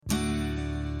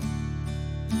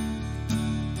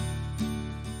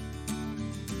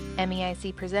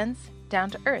MEIC presents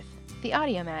Down to Earth, the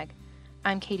audiomag.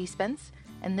 I'm Katie Spence,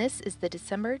 and this is the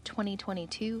December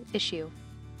 2022 issue.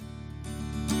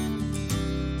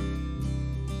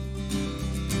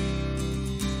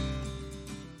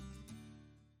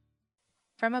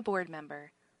 From a board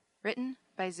member, written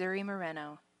by Zuri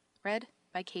Moreno, read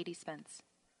by Katie Spence.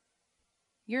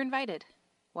 You're invited.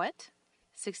 What?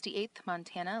 68th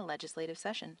Montana Legislative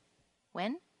Session.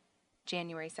 When?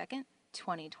 January 2nd,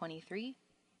 2023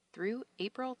 through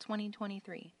April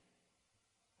 2023.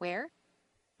 Where?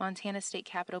 Montana State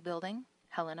Capitol Building,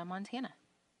 Helena, Montana.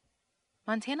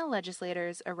 Montana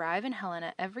legislators arrive in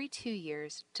Helena every 2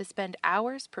 years to spend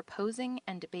hours proposing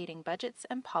and debating budgets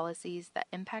and policies that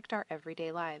impact our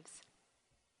everyday lives.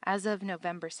 As of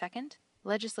November 2nd,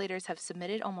 legislators have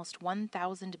submitted almost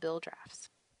 1,000 bill drafts.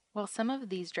 While some of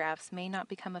these drafts may not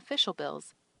become official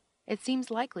bills, it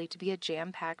seems likely to be a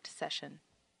jam-packed session.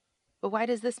 But why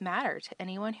does this matter to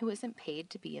anyone who isn't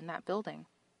paid to be in that building?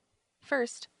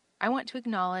 First, I want to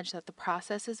acknowledge that the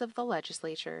processes of the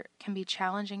legislature can be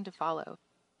challenging to follow,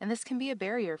 and this can be a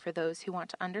barrier for those who want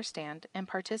to understand and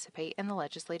participate in the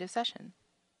legislative session.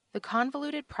 The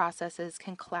convoluted processes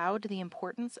can cloud the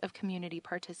importance of community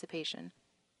participation,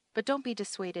 but don't be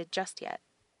dissuaded just yet.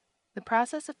 The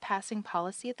process of passing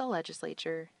policy at the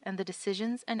legislature and the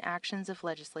decisions and actions of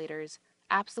legislators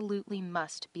absolutely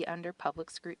must be under public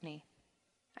scrutiny.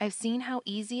 I've seen how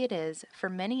easy it is for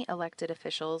many elected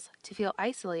officials to feel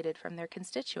isolated from their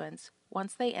constituents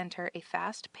once they enter a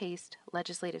fast-paced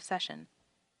legislative session,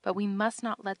 but we must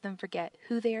not let them forget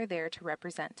who they are there to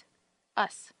represent: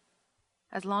 us.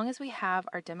 As long as we have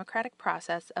our democratic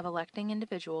process of electing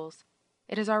individuals,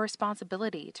 it is our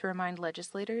responsibility to remind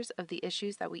legislators of the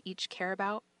issues that we each care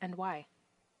about and why.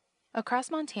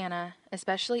 Across Montana,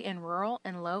 especially in rural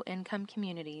and low-income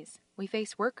communities, we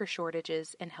face worker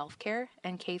shortages in healthcare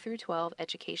and K-12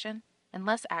 education and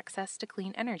less access to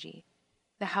clean energy.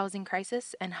 The housing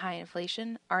crisis and high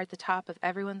inflation are at the top of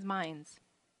everyone's minds.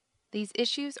 These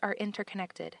issues are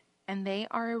interconnected, and they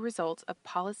are a result of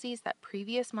policies that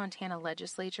previous Montana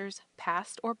legislatures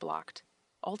passed or blocked,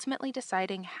 ultimately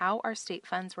deciding how our state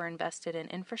funds were invested in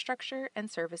infrastructure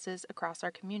and services across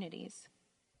our communities.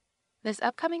 This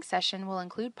upcoming session will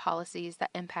include policies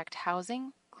that impact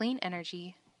housing, clean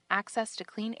energy, access to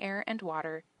clean air and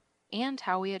water, and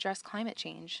how we address climate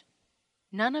change.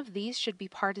 None of these should be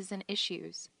partisan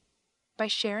issues. By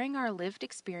sharing our lived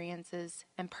experiences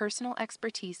and personal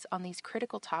expertise on these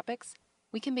critical topics,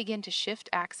 we can begin to shift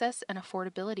access and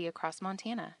affordability across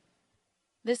Montana.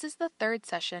 This is the third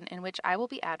session in which I will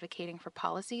be advocating for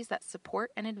policies that support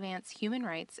and advance human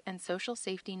rights and social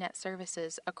safety net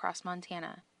services across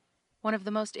Montana. One of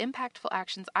the most impactful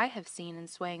actions I have seen in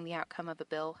swaying the outcome of a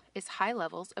bill is high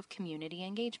levels of community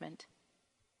engagement.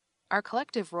 Our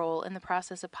collective role in the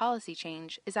process of policy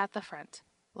change is at the front,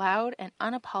 loud and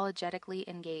unapologetically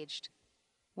engaged.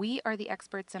 We are the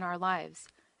experts in our lives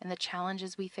and the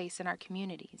challenges we face in our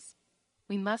communities.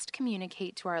 We must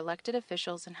communicate to our elected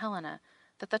officials in Helena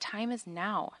that the time is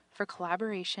now for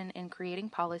collaboration in creating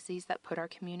policies that put our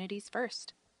communities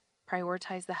first,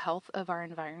 prioritize the health of our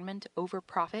environment over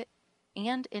profit,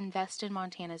 and invest in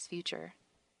Montana's future.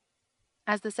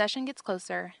 As the session gets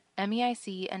closer,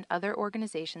 MEIC and other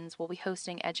organizations will be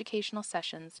hosting educational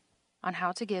sessions on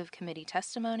how to give committee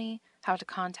testimony, how to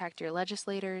contact your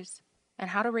legislators, and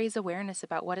how to raise awareness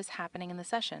about what is happening in the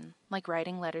session, like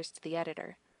writing letters to the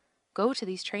editor. Go to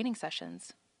these training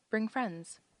sessions. Bring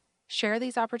friends. Share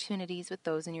these opportunities with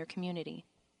those in your community.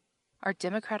 Our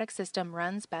democratic system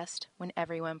runs best when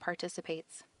everyone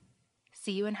participates.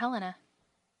 See you in Helena.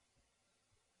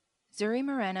 Zuri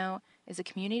Moreno is a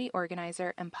community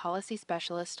organizer and policy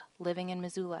specialist living in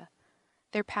Missoula.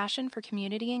 Their passion for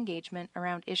community engagement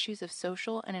around issues of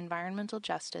social and environmental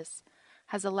justice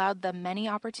has allowed them many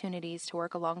opportunities to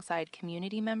work alongside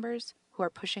community members who are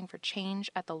pushing for change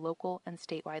at the local and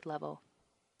statewide level.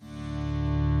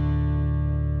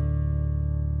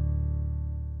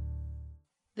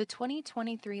 The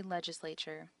 2023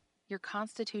 Legislature, Your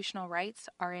Constitutional Rights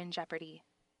Are in Jeopardy.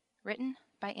 Written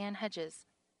by Ann Hedges.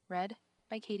 Read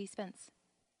by Katie Spence.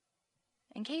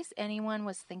 In case anyone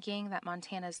was thinking that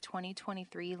Montana's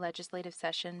 2023 legislative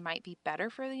session might be better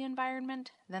for the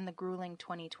environment than the grueling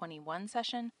 2021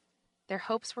 session, their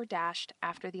hopes were dashed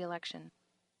after the election.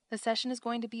 The session is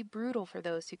going to be brutal for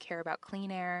those who care about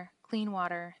clean air, clean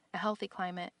water, a healthy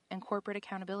climate, and corporate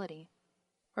accountability.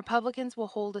 Republicans will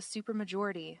hold a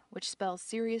supermajority, which spells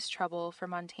serious trouble for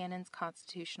Montanans'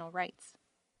 constitutional rights.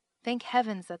 Thank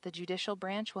heavens that the judicial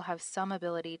branch will have some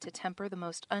ability to temper the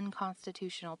most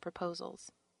unconstitutional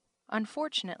proposals.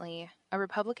 Unfortunately, a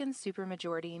Republican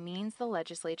supermajority means the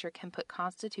legislature can put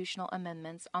constitutional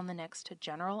amendments on the next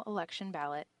general election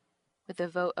ballot with a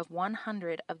vote of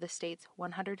 100 of the state's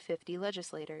 150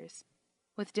 legislators.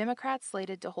 With Democrats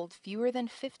slated to hold fewer than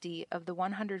 50 of the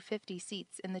 150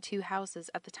 seats in the two houses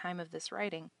at the time of this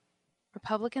writing,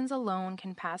 Republicans alone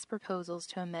can pass proposals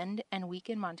to amend and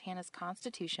weaken Montana's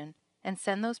constitution and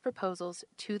send those proposals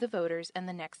to the voters in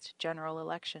the next general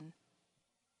election.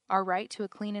 Our right to a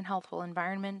clean and healthful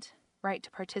environment, right to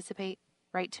participate,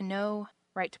 right to know,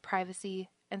 right to privacy,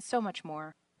 and so much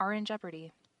more are in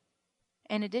jeopardy.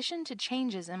 In addition to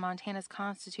changes in Montana's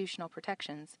constitutional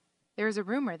protections, there is a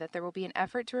rumor that there will be an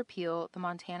effort to repeal the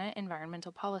Montana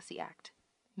Environmental Policy Act,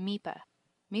 MEPA.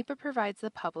 MEPA provides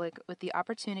the public with the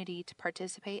opportunity to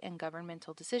participate in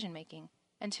governmental decision-making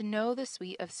and to know the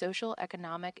suite of social,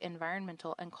 economic,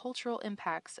 environmental, and cultural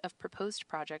impacts of proposed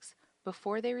projects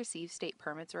before they receive state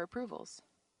permits or approvals.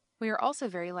 We are also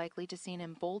very likely to see an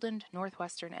emboldened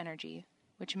Northwestern Energy,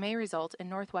 which may result in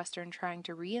Northwestern trying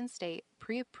to reinstate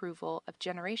pre-approval of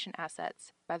generation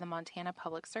assets by the Montana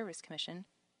Public Service Commission,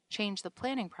 change the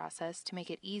planning process to make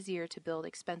it easier to build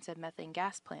expensive methane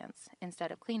gas plants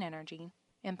instead of clean energy,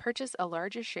 and purchase a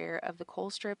larger share of the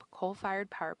Colstrip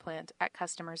coal-fired power plant at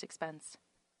customers' expense.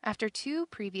 After two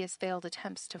previous failed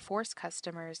attempts to force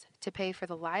customers to pay for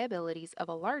the liabilities of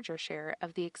a larger share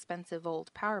of the expensive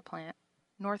old power plant,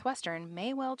 Northwestern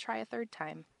may well try a third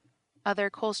time.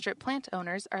 Other Colstrip plant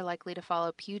owners are likely to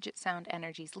follow Puget Sound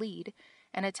Energy's lead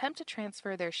and attempt to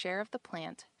transfer their share of the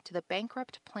plant to the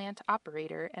bankrupt plant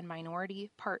operator and minority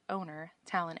part owner,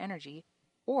 Talon Energy,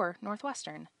 or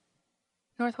Northwestern.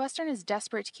 Northwestern is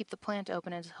desperate to keep the plant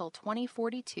open until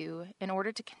 2042 in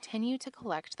order to continue to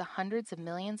collect the hundreds of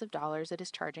millions of dollars it is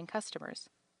charging customers,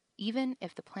 even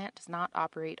if the plant does not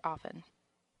operate often.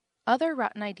 Other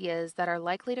rotten ideas that are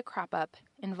likely to crop up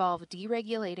involve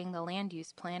deregulating the land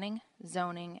use planning,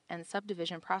 zoning, and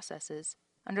subdivision processes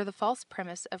under the false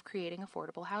premise of creating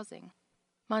affordable housing.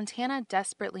 Montana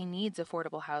desperately needs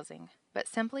affordable housing, but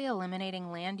simply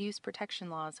eliminating land use protection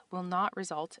laws will not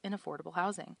result in affordable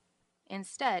housing.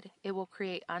 Instead, it will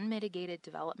create unmitigated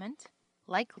development,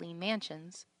 likely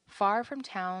mansions, far from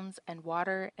towns and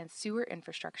water and sewer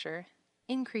infrastructure,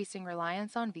 increasing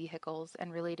reliance on vehicles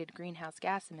and related greenhouse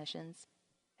gas emissions,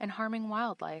 and harming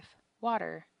wildlife,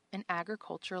 water, and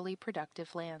agriculturally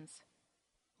productive lands.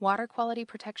 Water quality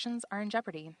protections are in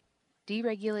jeopardy.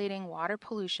 Deregulating water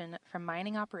pollution from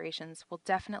mining operations will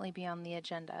definitely be on the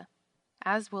agenda,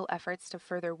 as will efforts to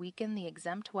further weaken the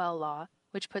exempt well law,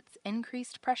 which puts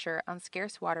increased pressure on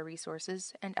scarce water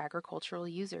resources and agricultural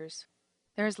users.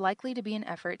 There is likely to be an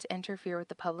effort to interfere with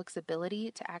the public's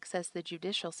ability to access the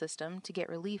judicial system to get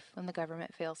relief when the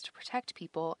government fails to protect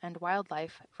people and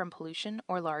wildlife from pollution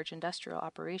or large industrial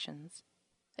operations.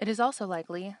 It is also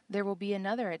likely there will be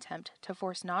another attempt to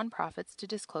force nonprofits to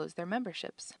disclose their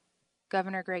memberships.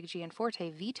 Governor Greg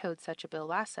Gianforte vetoed such a bill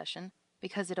last session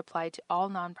because it applied to all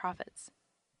nonprofits.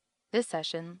 This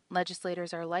session,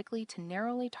 legislators are likely to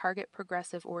narrowly target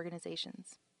progressive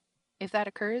organizations. If that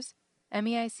occurs,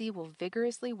 MEIC will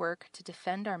vigorously work to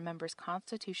defend our members'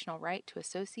 constitutional right to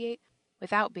associate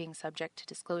without being subject to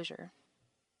disclosure.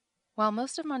 While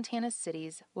most of Montana's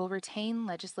cities will retain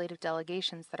legislative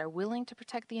delegations that are willing to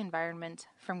protect the environment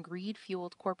from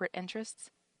greed-fueled corporate interests,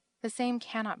 the same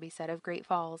cannot be said of Great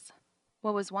Falls.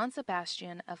 What was once a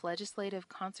bastion of legislative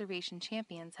conservation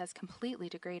champions has completely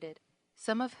degraded,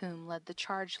 some of whom led the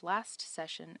charge last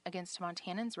session against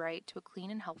Montanans' right to a clean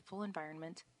and healthful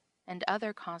environment and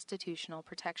other constitutional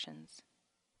protections.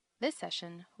 This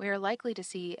session, we are likely to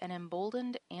see an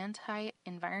emboldened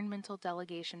anti-environmental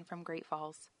delegation from Great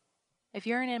Falls. If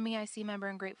you're an MEIC member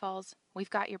in Great Falls, we've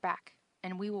got your back,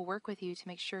 and we will work with you to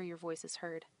make sure your voice is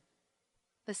heard.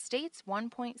 The state's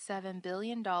 $1.7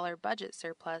 billion budget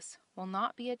surplus will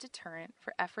not be a deterrent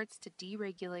for efforts to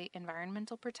deregulate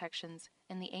environmental protections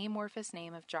in the amorphous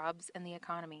name of jobs and the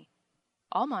economy.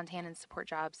 All Montanans support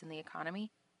jobs in the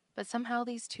economy, but somehow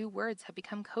these two words have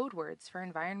become code words for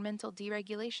environmental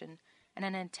deregulation and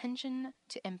an intention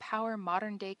to empower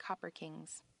modern-day copper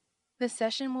kings. This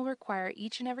session will require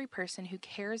each and every person who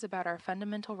cares about our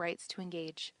fundamental rights to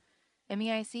engage.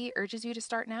 MEIC urges you to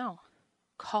start now.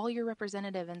 Call your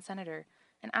representative and senator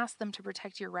and ask them to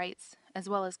protect your rights, as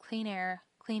well as clean air,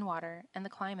 clean water, and the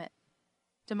climate.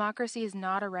 Democracy is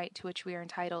not a right to which we are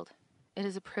entitled. It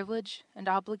is a privilege and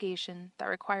obligation that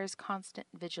requires constant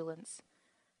vigilance.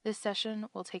 This session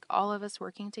will take all of us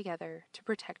working together to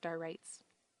protect our rights.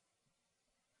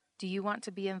 Do you want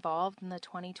to be involved in the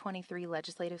 2023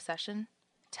 legislative session?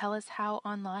 Tell us how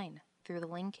online through the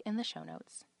link in the show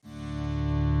notes.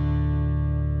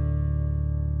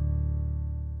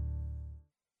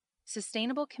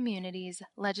 Sustainable Communities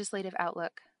Legislative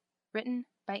Outlook, written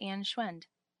by Anne Schwend,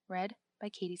 read by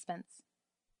Katie Spence.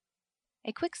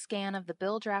 A quick scan of the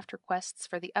bill draft requests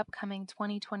for the upcoming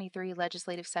 2023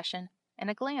 legislative session and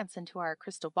a glance into our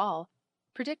crystal ball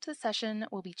predict the session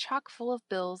will be chock full of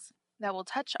bills that will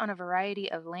touch on a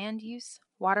variety of land use,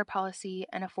 water policy,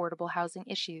 and affordable housing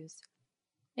issues.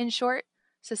 In short,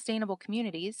 sustainable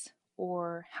communities,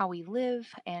 or how we live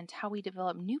and how we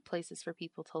develop new places for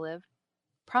people to live,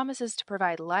 promises to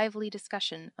provide lively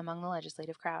discussion among the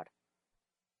legislative crowd.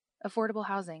 Affordable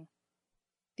housing.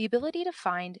 The ability to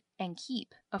find and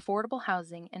keep affordable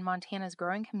housing in Montana's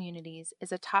growing communities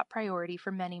is a top priority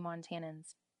for many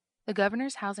Montanans. The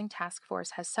Governor's Housing Task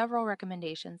Force has several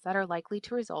recommendations that are likely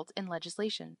to result in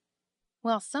legislation.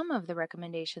 While some of the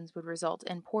recommendations would result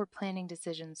in poor planning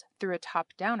decisions through a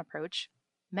top-down approach,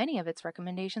 many of its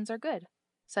recommendations are good,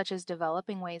 such as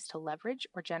developing ways to leverage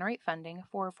or generate funding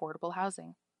for affordable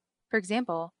housing. For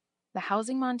example, the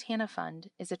Housing Montana Fund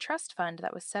is a trust fund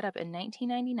that was set up in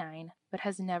 1999 but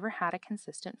has never had a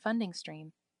consistent funding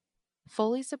stream.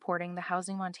 Fully supporting the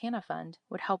Housing Montana Fund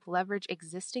would help leverage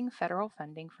existing federal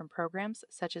funding from programs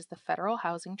such as the Federal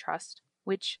Housing Trust,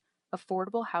 which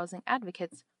affordable housing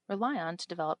advocates rely on to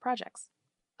develop projects.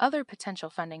 Other potential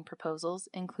funding proposals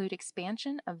include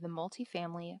expansion of the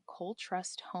Multifamily Coal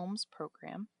Trust Homes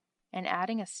program and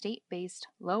adding a state-based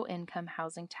low-income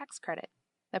housing tax credit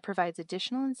that provides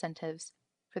additional incentives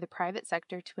for the private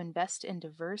sector to invest in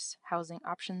diverse housing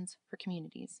options for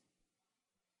communities.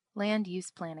 Land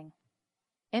use planning.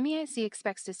 MEIC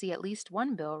expects to see at least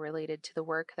one bill related to the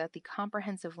work that the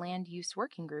Comprehensive Land Use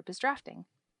Working Group is drafting.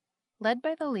 Led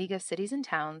by the League of Cities and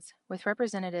Towns, with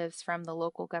representatives from the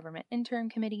Local Government Interim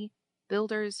Committee,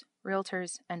 builders,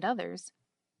 realtors, and others,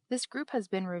 this group has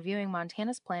been reviewing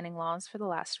Montana's planning laws for the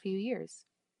last few years.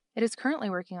 It is currently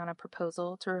working on a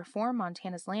proposal to reform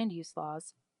Montana's land use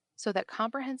laws so that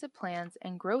comprehensive plans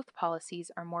and growth policies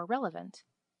are more relevant,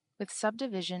 with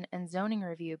subdivision and zoning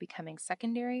review becoming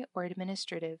secondary or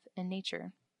administrative in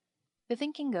nature. The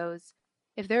thinking goes,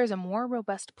 if there is a more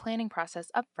robust planning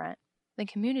process upfront, then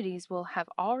communities will have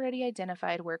already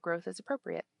identified where growth is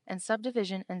appropriate, and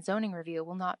subdivision and zoning review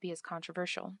will not be as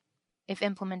controversial. If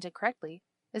implemented correctly,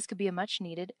 this could be a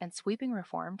much-needed and sweeping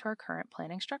reform to our current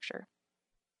planning structure.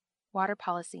 Water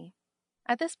policy.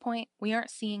 At this point, we aren't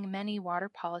seeing many water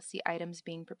policy items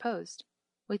being proposed,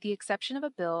 with the exception of a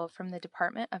bill from the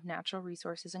Department of Natural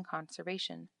Resources and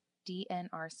Conservation,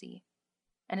 DNRC,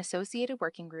 an associated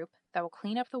working group that will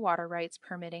clean up the water rights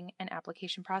permitting and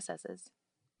application processes.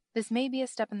 This may be a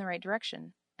step in the right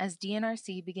direction, as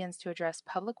DNRC begins to address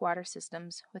public water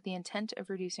systems with the intent of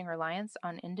reducing reliance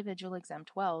on individual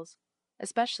exempt wells,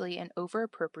 especially in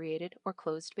over-appropriated or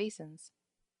closed basins.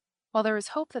 While there is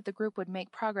hope that the group would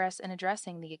make progress in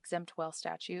addressing the exempt well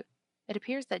statute, it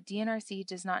appears that DNRC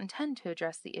does not intend to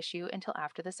address the issue until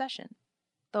after the session,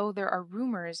 though there are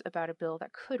rumors about a bill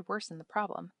that could worsen the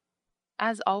problem.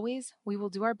 As always, we will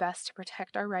do our best to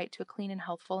protect our right to a clean and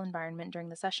healthful environment during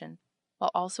the session,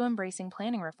 while also embracing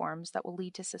planning reforms that will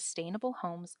lead to sustainable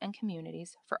homes and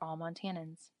communities for all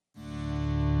Montanans.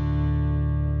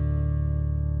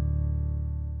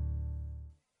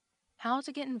 How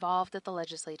to get involved at the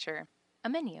legislature, a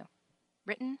menu,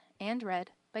 written and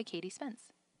read by Katie Spence.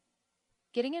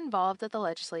 Getting involved at the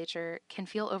legislature can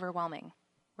feel overwhelming.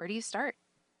 Where do you start?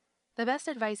 The best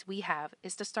advice we have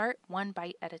is to start one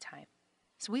bite at a time.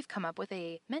 So we've come up with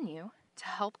a menu to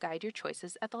help guide your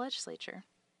choices at the legislature.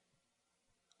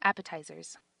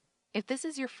 Appetizers. If this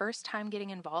is your first time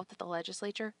getting involved at the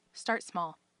legislature, start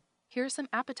small. Here are some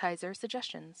appetizer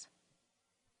suggestions.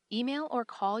 Email or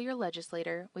call your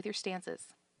legislator with your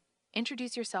stances.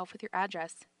 Introduce yourself with your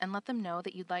address and let them know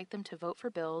that you'd like them to vote for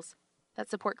bills that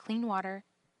support clean water,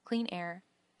 clean air,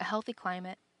 a healthy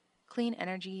climate, clean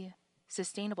energy,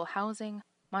 sustainable housing,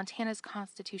 Montana's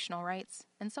constitutional rights,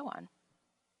 and so on.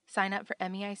 Sign up for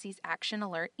MEIC's Action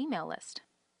Alert email list.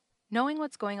 Knowing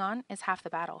what's going on is half the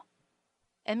battle.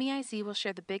 MEIC will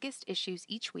share the biggest issues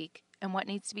each week and what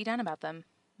needs to be done about them.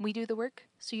 We do the work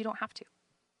so you don't have to.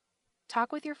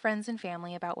 Talk with your friends and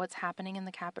family about what's happening in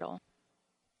the Capitol.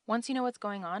 Once you know what's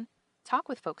going on, talk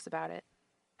with folks about it.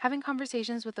 Having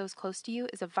conversations with those close to you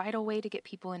is a vital way to get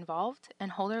people involved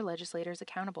and hold our legislators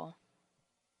accountable.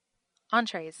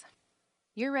 Entrees.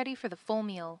 You're ready for the full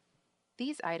meal.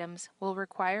 These items will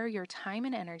require your time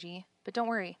and energy, but don't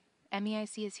worry,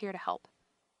 MEIC is here to help.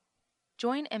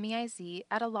 Join MEIC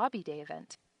at a Lobby Day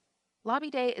event. Lobby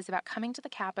Day is about coming to the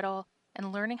Capitol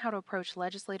and learning how to approach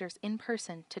legislators in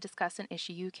person to discuss an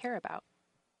issue you care about.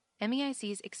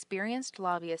 MEIC's experienced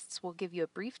lobbyists will give you a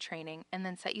brief training and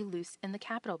then set you loose in the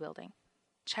Capitol building.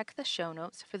 Check the show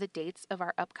notes for the dates of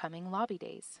our upcoming lobby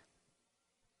days.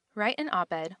 Write an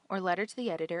op-ed or letter to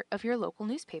the editor of your local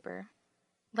newspaper.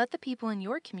 Let the people in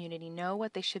your community know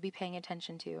what they should be paying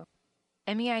attention to.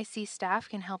 MEIC staff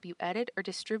can help you edit or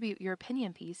distribute your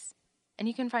opinion piece, and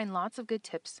you can find lots of good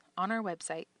tips on our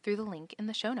website through the link in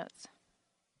the show notes.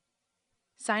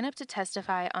 Sign up to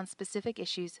testify on specific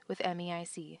issues with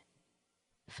MEIC.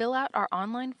 Fill out our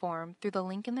online form through the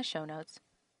link in the show notes,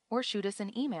 or shoot us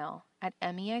an email at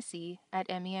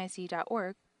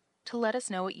meic@meic.org to let us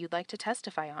know what you'd like to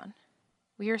testify on.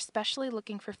 We are especially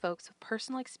looking for folks with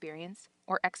personal experience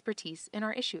or expertise in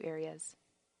our issue areas.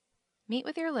 Meet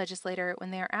with your legislator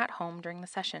when they are at home during the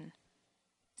session.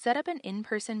 Set up an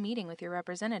in-person meeting with your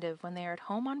representative when they are at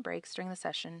home on breaks during the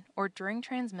session or during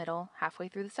transmittal halfway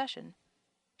through the session.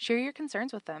 Share your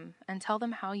concerns with them and tell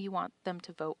them how you want them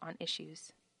to vote on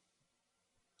issues.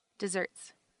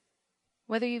 Desserts.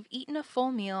 Whether you've eaten a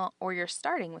full meal or you're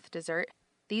starting with dessert,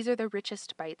 these are the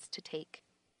richest bites to take.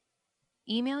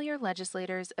 Email your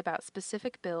legislators about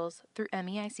specific bills through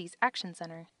MEIC's Action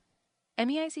Center.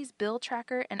 MEIC's Bill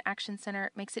Tracker and Action Center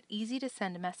makes it easy to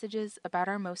send messages about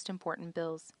our most important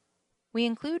bills. We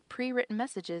include pre-written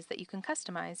messages that you can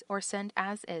customize or send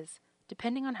as is,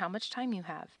 depending on how much time you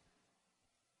have.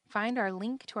 Find our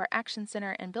link to our Action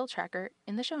Center and Bill Tracker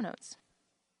in the show notes.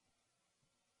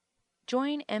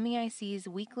 Join MEIC's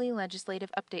weekly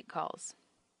legislative update calls.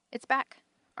 It's back.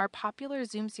 Our popular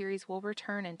Zoom series will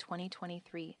return in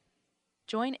 2023.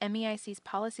 Join MEIC's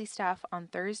policy staff on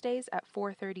Thursdays at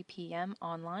 4:30 p.m.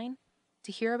 online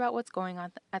to hear about what's going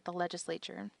on at the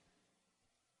legislature.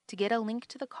 To get a link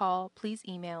to the call, please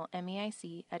email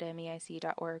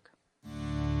meic@meic.org.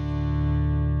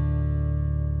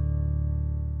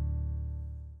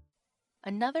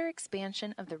 Another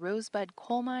expansion of the Rosebud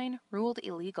coal mine ruled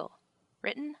illegal.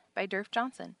 Written by Durf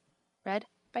Johnson. Read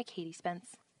by Katie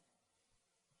Spence.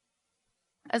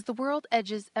 As the world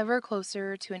edges ever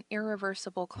closer to an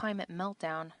irreversible climate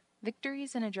meltdown,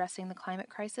 victories in addressing the climate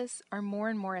crisis are more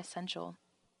and more essential.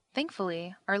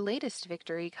 Thankfully, our latest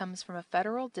victory comes from a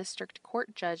federal district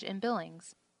court judge in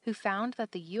Billings, who found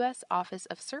that the U.S. Office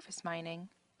of Surface Mining,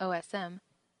 OSM,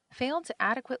 failed to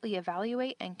adequately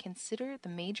evaluate and consider the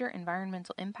major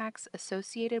environmental impacts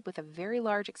associated with a very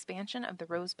large expansion of the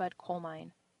Rosebud coal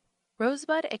mine.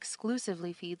 Rosebud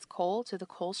exclusively feeds coal to the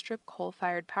Colstrip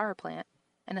coal-fired power plant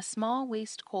and a small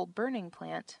waste coal burning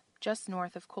plant just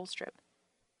north of Colstrip.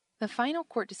 The final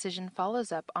court decision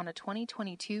follows up on a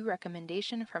 2022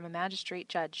 recommendation from a magistrate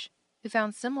judge, who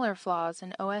found similar flaws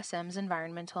in OSM's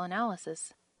environmental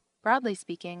analysis. Broadly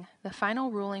speaking, the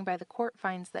final ruling by the court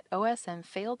finds that OSM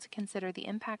failed to consider the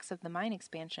impacts of the mine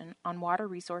expansion on water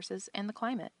resources and the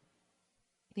climate.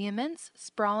 The immense,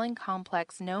 sprawling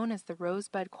complex known as the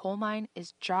Rosebud coal mine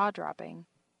is jaw-dropping.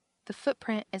 The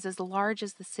footprint is as large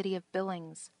as the city of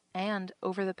Billings, and,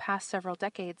 over the past several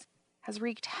decades, has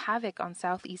wreaked havoc on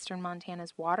southeastern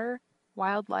Montana's water,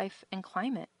 wildlife, and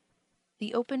climate.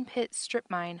 The open-pit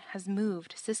strip mine has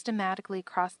moved systematically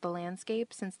across the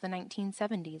landscape since the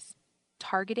 1970s,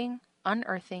 targeting,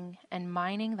 unearthing, and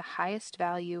mining the highest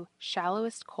value,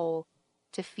 shallowest coal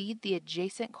to feed the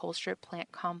adjacent Colstrip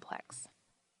plant complex.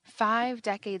 5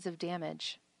 decades of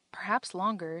damage, perhaps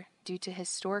longer due to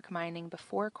historic mining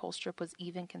before Colstrip was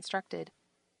even constructed,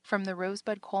 from the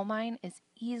Rosebud coal mine is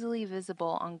easily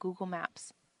visible on Google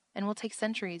Maps and will take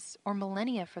centuries or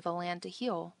millennia for the land to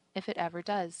heal, if it ever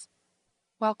does.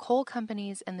 While coal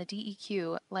companies and the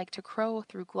DEQ like to crow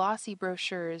through glossy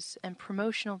brochures and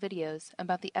promotional videos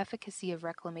about the efficacy of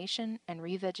reclamation and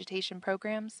revegetation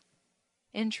programs,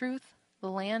 in truth, the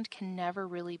land can never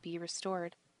really be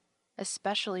restored,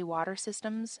 especially water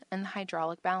systems and the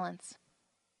hydraulic balance.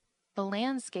 The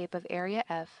landscape of Area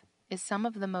F is some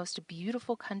of the most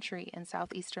beautiful country in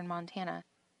southeastern Montana.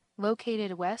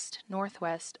 Located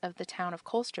west-northwest of the town of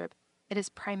Colstrip, it is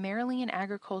primarily an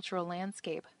agricultural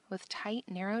landscape with tight,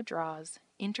 narrow draws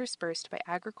interspersed by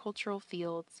agricultural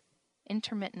fields,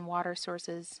 intermittent water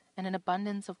sources, and an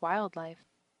abundance of wildlife.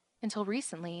 Until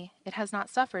recently, it has not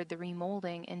suffered the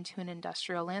remolding into an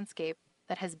industrial landscape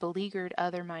that has beleaguered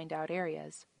other mined-out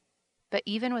areas. But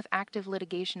even with active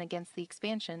litigation against the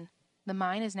expansion, the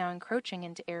mine is now encroaching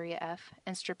into Area F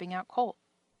and stripping out coal.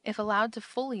 If allowed to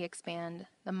fully expand,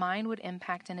 the mine would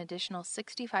impact an additional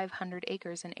 6,500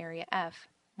 acres in Area F,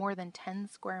 more than 10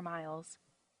 square miles,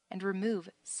 and remove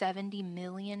 70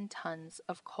 million tons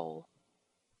of coal.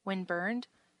 When burned,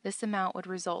 this amount would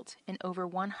result in over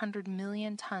 100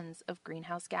 million tons of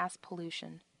greenhouse gas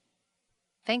pollution.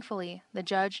 Thankfully, the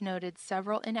judge noted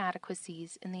several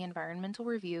inadequacies in the environmental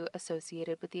review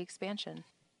associated with the expansion.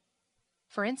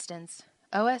 For instance,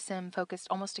 OSM focused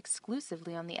almost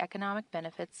exclusively on the economic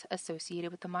benefits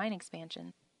associated with the mine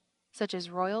expansion, such as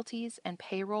royalties and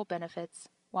payroll benefits,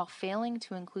 while failing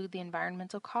to include the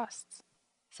environmental costs,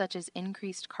 such as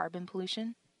increased carbon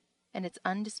pollution and its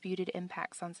undisputed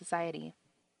impacts on society.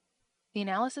 The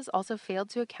analysis also failed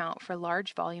to account for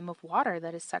large volume of water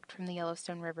that is sucked from the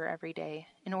Yellowstone River every day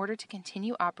in order to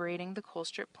continue operating the coal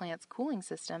strip plant's cooling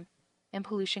system and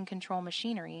pollution control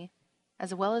machinery,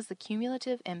 as well as the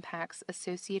cumulative impacts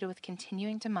associated with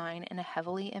continuing to mine in a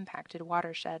heavily impacted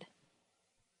watershed.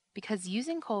 Because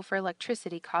using coal for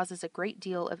electricity causes a great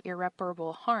deal of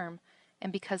irreparable harm,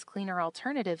 and because cleaner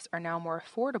alternatives are now more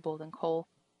affordable than coal,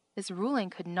 this ruling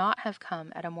could not have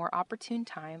come at a more opportune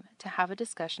time to have a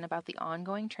discussion about the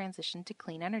ongoing transition to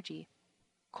clean energy.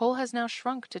 Coal has now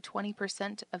shrunk to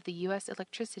 20% of the U.S.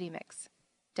 electricity mix,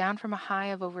 down from a high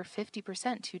of over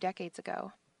 50% 2 decades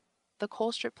ago. The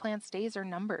coal strip plant's days are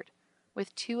numbered,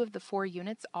 with 2 of the 4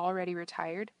 units already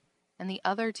retired and the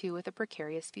other 2 with a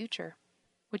precarious future.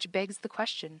 Which begs the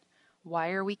question,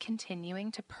 why are we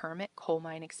continuing to permit coal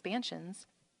mine expansions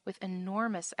with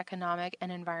enormous economic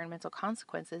and environmental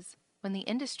consequences when the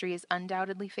industry is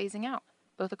undoubtedly phasing out,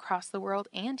 both across the world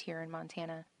and here in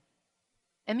Montana?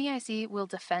 MEIC will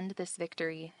defend this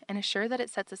victory and assure that it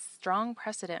sets a strong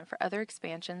precedent for other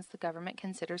expansions the government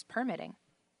considers permitting.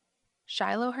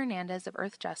 Shiloh Hernandez of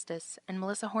Earth Justice and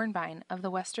Melissa Hornbein of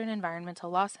the Western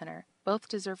Environmental Law Center both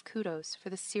deserve kudos for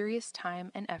the serious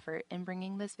time and effort in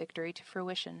bringing this victory to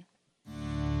fruition.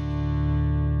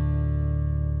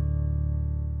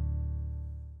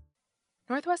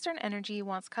 Northwestern Energy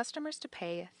wants customers to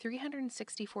pay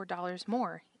 $364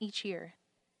 more each year.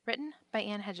 Written by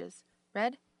Ann Hedges.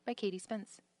 Read by Katie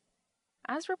Spence.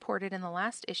 As reported in the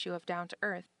last issue of Down to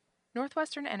Earth,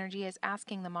 Northwestern Energy is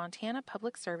asking the Montana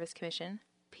Public Service Commission,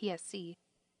 PSC,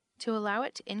 to allow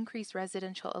it to increase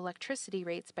residential electricity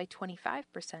rates by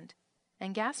 25%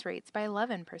 and gas rates by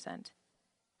 11%.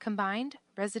 Combined,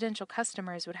 residential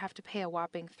customers would have to pay a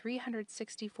whopping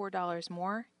 $364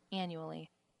 more annually.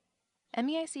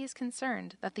 MEIC is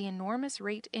concerned that the enormous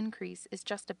rate increase is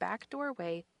just a backdoor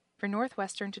way for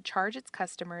Northwestern to charge its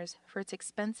customers for its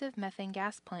expensive methane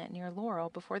gas plant near Laurel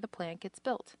before the plant gets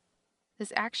built.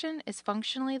 This action is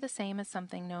functionally the same as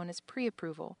something known as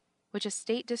pre-approval, which a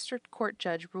state district court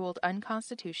judge ruled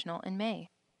unconstitutional in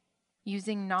May.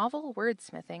 Using novel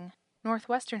wordsmithing,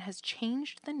 Northwestern has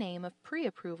changed the name of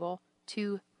pre-approval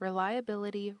to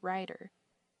reliability rider,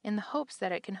 in the hopes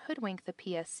that it can hoodwink the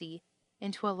PSC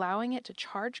into allowing it to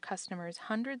charge customers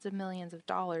hundreds of millions of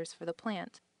dollars for the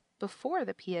plant before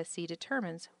the PSC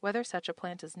determines whether such a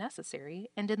plant is necessary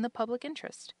and in the public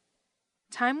interest.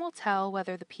 Time will tell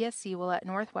whether the PSC will let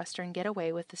Northwestern get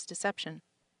away with this deception.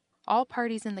 All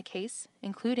parties in the case,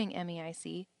 including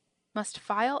MEIC, must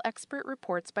file expert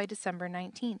reports by December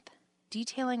 19th,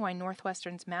 detailing why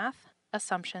Northwestern's math,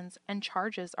 assumptions, and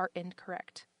charges are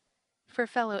incorrect. For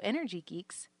fellow energy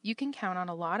geeks, you can count on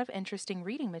a lot of interesting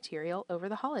reading material over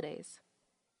the holidays.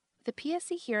 The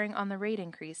PSC hearing on the rate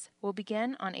increase will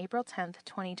begin on April 10,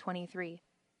 2023.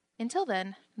 Until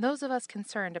then, those of us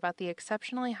concerned about the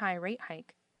exceptionally high rate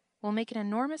hike will make an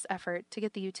enormous effort to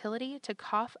get the utility to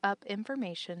cough up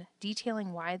information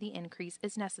detailing why the increase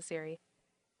is necessary.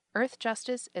 Earth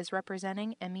Justice is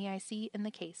representing MEIC in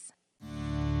the case.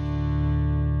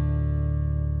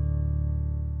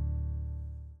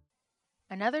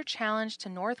 Another challenge to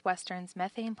Northwestern's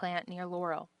methane plant near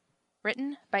Laurel.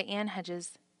 Written by Ann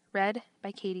Hedges. Read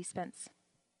by Katie Spence.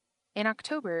 In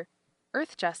October,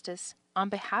 Earth Justice, on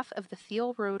behalf of the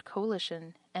Thiel Road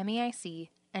Coalition, MEIC,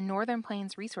 and Northern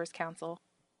Plains Resource Council,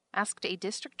 asked a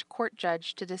district court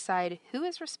judge to decide who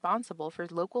is responsible for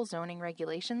local zoning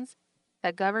regulations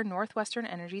that govern Northwestern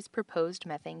Energy's proposed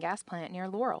methane gas plant near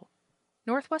Laurel.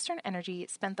 Northwestern Energy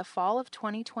spent the fall of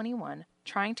 2021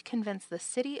 trying to convince the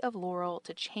city of Laurel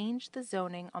to change the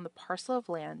zoning on the parcel of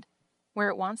land where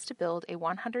it wants to build a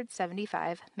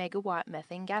 175-megawatt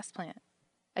methane gas plant.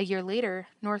 A year later,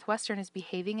 Northwestern is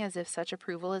behaving as if such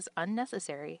approval is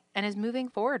unnecessary and is moving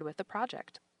forward with the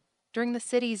project. During the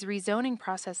city's rezoning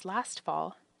process last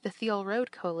fall, the Thiel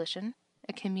Road Coalition,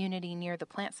 a community near the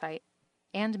plant site,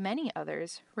 and many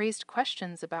others raised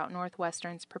questions about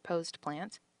Northwestern's proposed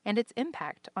plant and its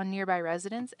impact on nearby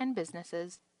residents and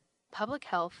businesses, public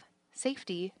health,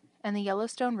 safety, and the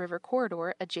Yellowstone River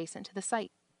corridor adjacent to the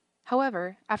site.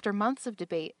 However, after months of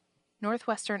debate,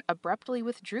 Northwestern abruptly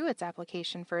withdrew its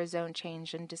application for a zone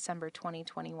change in December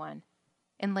 2021.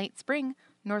 In late spring,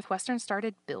 Northwestern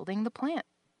started building the plant.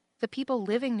 The people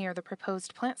living near the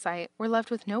proposed plant site were left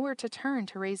with nowhere to turn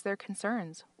to raise their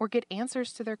concerns or get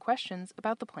answers to their questions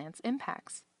about the plant's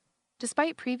impacts.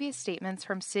 Despite previous statements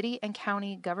from city and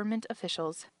county government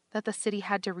officials that the city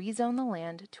had to rezone the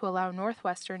land to allow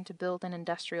Northwestern to build an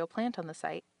industrial plant on the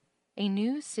site, a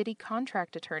new city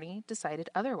contract attorney decided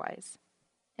otherwise.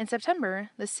 In September,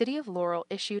 the city of Laurel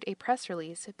issued a press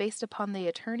release based upon the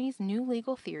attorney's new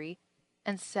legal theory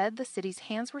and said the city's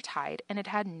hands were tied and it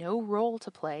had no role to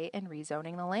play in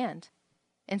rezoning the land.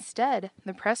 Instead,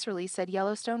 the press release said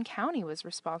Yellowstone County was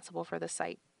responsible for the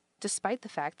site, despite the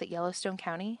fact that Yellowstone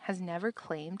County has never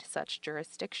claimed such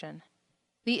jurisdiction.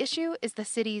 The issue is the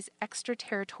city's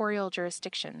extraterritorial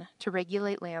jurisdiction to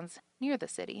regulate lands near the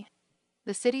city.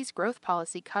 The city's growth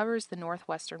policy covers the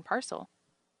northwestern parcel.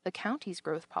 The county's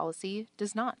growth policy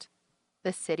does not.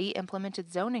 The city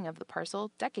implemented zoning of the parcel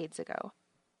decades ago.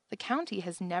 The county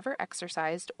has never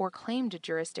exercised or claimed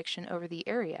jurisdiction over the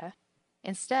area.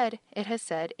 Instead, it has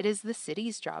said it is the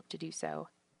city's job to do so.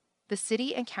 The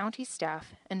city and county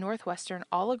staff and Northwestern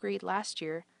all agreed last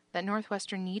year that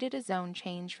Northwestern needed a zone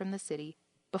change from the city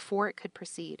before it could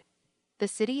proceed. The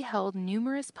city held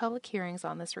numerous public hearings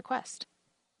on this request.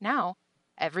 Now,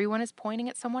 everyone is pointing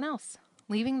at someone else,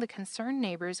 leaving the concerned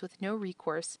neighbors with no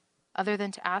recourse other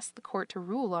than to ask the court to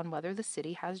rule on whether the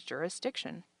city has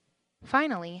jurisdiction.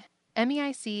 Finally,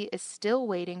 MEIC is still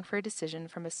waiting for a decision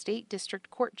from a state district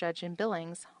court judge in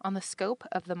Billings on the scope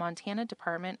of the Montana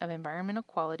Department of Environmental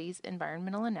Quality's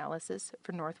environmental analysis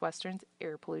for Northwestern's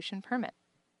air pollution permit.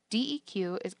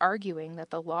 DEQ is arguing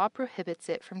that the law prohibits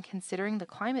it from considering the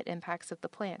climate impacts of the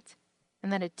plant, and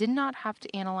that it did not have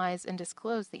to analyze and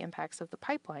disclose the impacts of the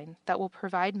pipeline that will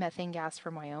provide methane gas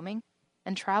from Wyoming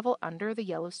and travel under the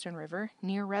Yellowstone River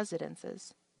near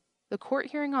residences. The court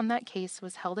hearing on that case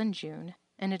was held in June,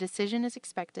 and a decision is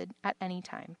expected at any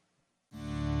time.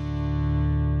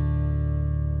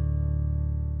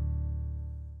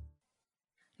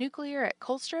 Nuclear at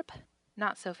Colstrip?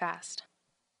 Not so fast.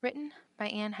 Written by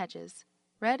Ann Hedges.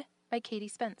 Read by Katie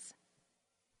Spence.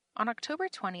 On October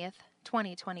 20th,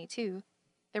 2022,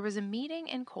 there was a meeting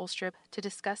in Colstrip to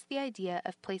discuss the idea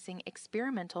of placing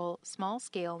experimental,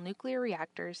 small-scale nuclear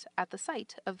reactors at the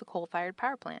site of the coal-fired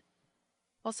power plant.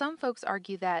 While some folks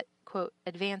argue that, quote,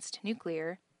 advanced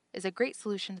nuclear is a great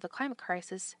solution to the climate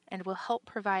crisis and will help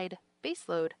provide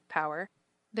baseload power,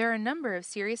 there are a number of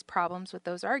serious problems with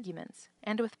those arguments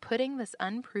and with putting this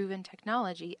unproven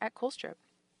technology at Colstrip.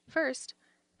 First,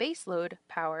 baseload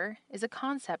power is a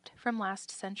concept from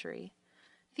last century.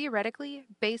 Theoretically,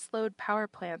 baseload power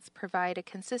plants provide a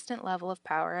consistent level of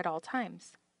power at all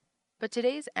times. But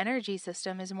today's energy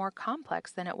system is more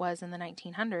complex than it was in the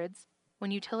 1900s, when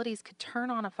utilities could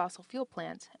turn on a fossil fuel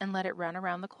plant and let it run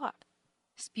around the clock,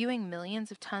 spewing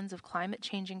millions of tons of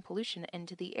climate-changing pollution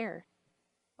into the air.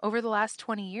 Over the last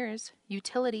 20 years,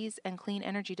 utilities and clean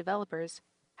energy developers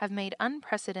have made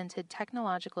unprecedented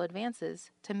technological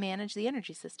advances to manage the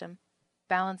energy system,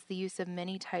 balance the use of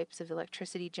many types of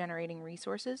electricity-generating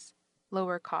resources,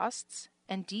 lower costs,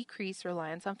 and decrease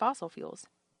reliance on fossil fuels.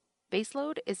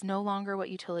 Baseload is no longer what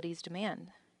utilities demand.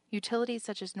 Utilities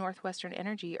such as Northwestern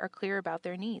Energy are clear about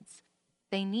their needs.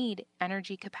 They need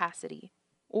energy capacity,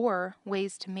 or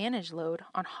ways to manage load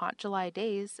on hot July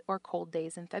days or cold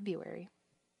days in February.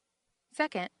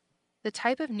 Second, the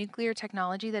type of nuclear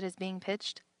technology that is being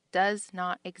pitched does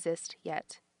not exist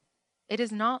yet. It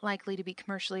is not likely to be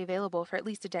commercially available for at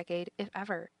least a decade, if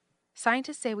ever.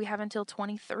 Scientists say we have until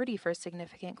 2030 for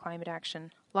significant climate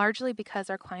action, largely because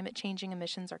our climate-changing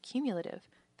emissions are cumulative.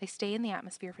 They stay in the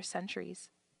atmosphere for centuries.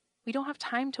 We don't have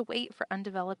time to wait for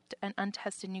undeveloped and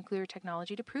untested nuclear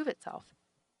technology to prove itself.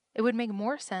 It would make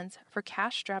more sense for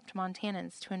cash-strapped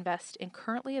Montanans to invest in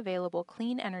currently available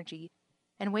clean energy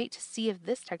and wait to see if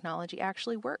this technology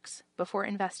actually works before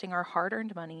investing our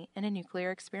hard-earned money in a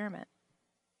nuclear experiment.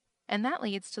 And that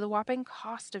leads to the whopping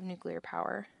cost of nuclear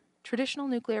power. Traditional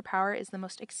nuclear power is the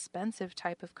most expensive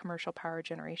type of commercial power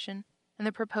generation, and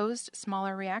the proposed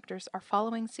smaller reactors are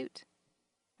following suit.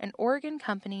 An Oregon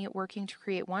company working to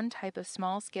create one type of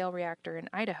small-scale reactor in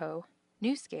Idaho,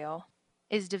 NuScale,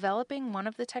 is developing one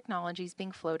of the technologies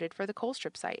being floated for the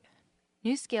Colstrip site.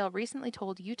 NuScale recently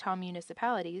told Utah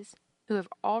municipalities, who have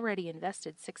already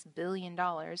invested $6 billion,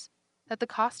 that the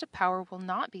cost of power will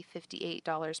not be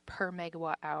 $58 per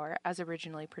megawatt hour as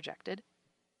originally projected.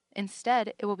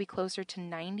 Instead, it will be closer to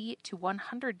 $90 to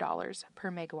 $100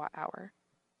 per megawatt hour.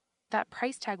 That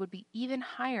price tag would be even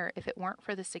higher if it weren't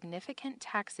for the significant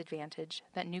tax advantage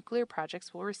that nuclear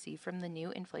projects will receive from the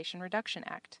new Inflation Reduction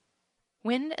Act.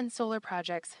 Wind and solar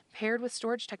projects paired with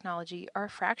storage technology are a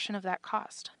fraction of that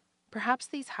cost. Perhaps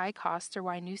these high costs are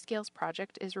why NuScale's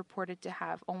project is reported to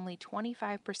have only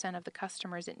 25% of the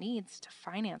customers it needs to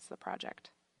finance the project.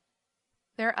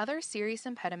 There are other serious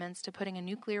impediments to putting a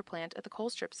nuclear plant at the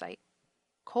Colstrip site.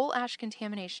 Coal ash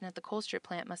contamination at the Colstrip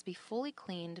plant must be fully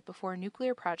cleaned before a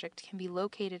nuclear project can be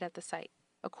located at the site,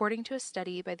 according to a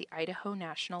study by the Idaho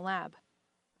National Lab.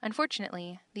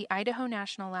 Unfortunately, the Idaho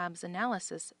National Lab's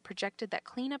analysis projected that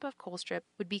cleanup of Colstrip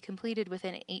would be completed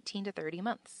within 18 to 30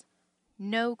 months.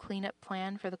 No cleanup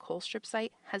plan for the Colstrip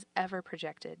site has ever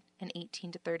projected an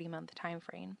 18 to 30 month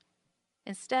timeframe.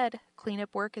 Instead,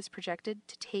 cleanup work is projected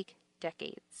to take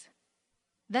decades.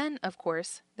 Then, of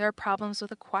course, there are problems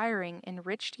with acquiring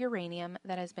enriched uranium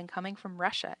that has been coming from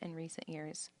Russia in recent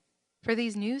years. For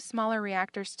these new, smaller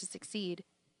reactors to succeed,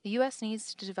 the U.S.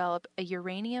 needs to develop a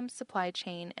uranium supply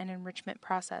chain and enrichment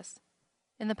process.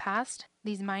 In the past,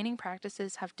 these mining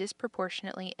practices have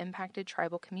disproportionately impacted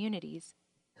tribal communities,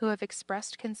 who have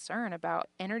expressed concern about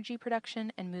energy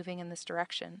production and moving in this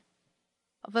direction.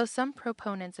 Although some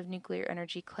proponents of nuclear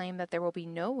energy claim that there will be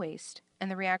no waste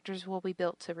and the reactors will be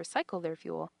built to recycle their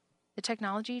fuel, the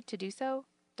technology to do so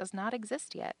does not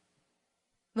exist yet.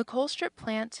 The Colstrip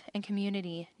plant and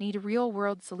community need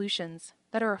real-world solutions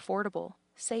that are affordable,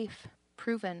 safe,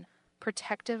 proven,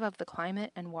 protective of the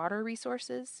climate and water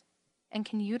resources, and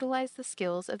can utilize the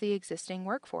skills of the existing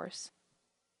workforce.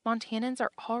 Montanans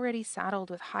are already saddled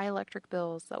with high electric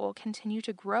bills that will continue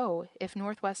to grow if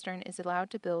Northwestern is allowed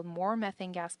to build more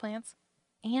methane gas plants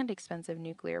and expensive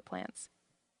nuclear plants.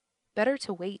 Better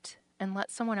to wait and let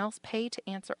someone else pay to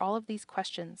answer all of these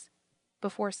questions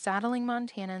before saddling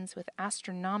Montanans with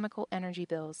astronomical energy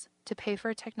bills to pay for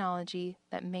a technology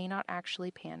that may not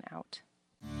actually pan out.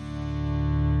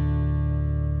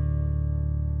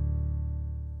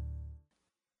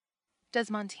 Does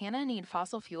Montana need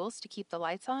fossil fuels to keep the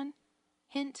lights on?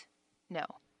 Hint, no.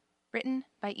 Written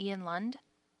by Ian Lund.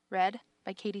 Read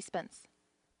by Katie Spence.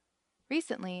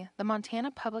 Recently, the Montana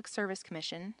Public Service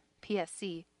Commission,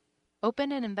 PSC,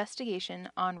 opened an investigation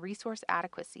on resource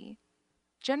adequacy.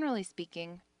 Generally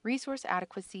speaking, resource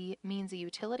adequacy means a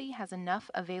utility has enough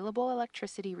available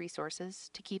electricity resources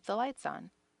to keep the lights on.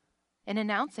 In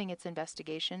announcing its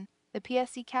investigation, the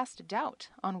PSC cast a doubt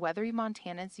on whether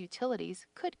Montana's utilities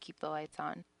could keep the lights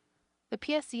on. The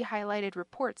PSC highlighted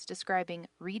reports describing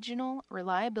regional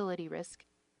reliability risk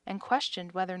and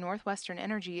questioned whether Northwestern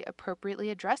Energy appropriately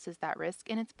addresses that risk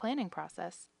in its planning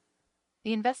process.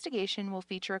 The investigation will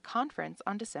feature a conference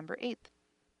on December 8th.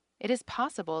 It is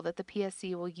possible that the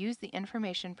PSC will use the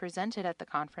information presented at the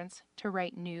conference to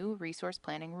write new resource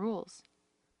planning rules.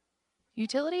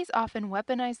 Utilities often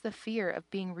weaponize the fear of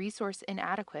being resource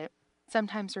inadequate,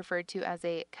 sometimes referred to as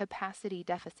a capacity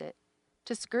deficit,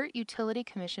 to skirt utility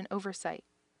commission oversight.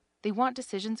 They want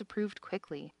decisions approved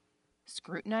quickly.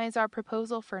 Scrutinize our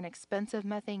proposal for an expensive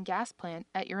methane gas plant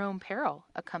at your own peril,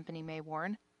 a company may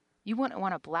warn. You wouldn't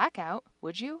want a blackout,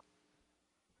 would you?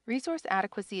 Resource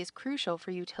adequacy is crucial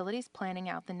for utilities planning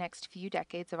out the next few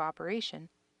decades of operation,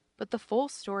 but the full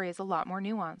story is a lot more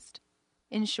nuanced.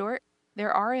 In short,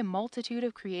 there are a multitude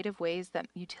of creative ways that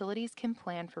utilities can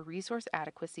plan for resource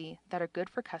adequacy that are good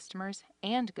for customers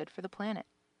and good for the planet.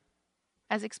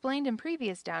 As explained in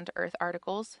previous Down to Earth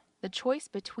articles, the choice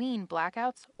between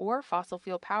blackouts or fossil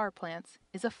fuel power plants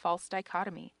is a false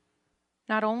dichotomy.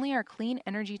 Not only are clean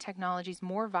energy technologies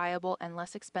more viable and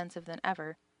less expensive than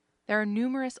ever, there are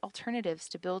numerous alternatives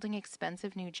to building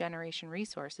expensive new generation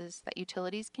resources that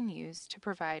utilities can use to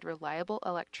provide reliable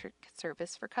electric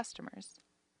service for customers.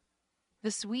 The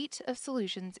suite of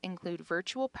solutions include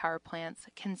virtual power plants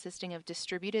consisting of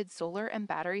distributed solar and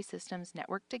battery systems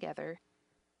networked together,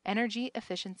 energy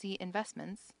efficiency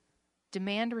investments,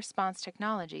 demand response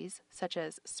technologies such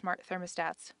as smart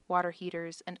thermostats, water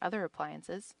heaters, and other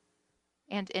appliances,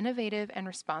 and innovative and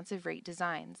responsive rate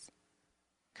designs.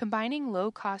 Combining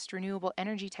low-cost renewable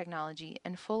energy technology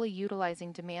and fully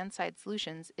utilizing demand-side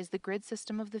solutions is the grid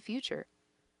system of the future,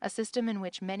 a system in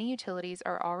which many utilities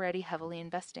are already heavily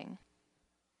investing.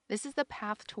 This is the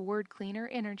path toward cleaner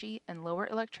energy and lower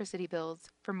electricity bills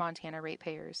for Montana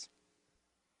ratepayers.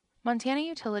 Montana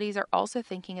utilities are also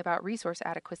thinking about resource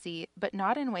adequacy, but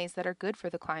not in ways that are good for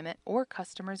the climate or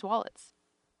customers' wallets.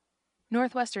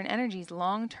 Northwestern Energy's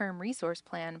long-term resource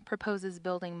plan proposes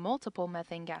building multiple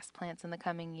methane gas plants in the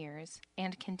coming years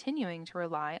and continuing to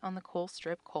rely on the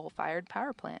Colstrip coal-fired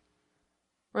power plant.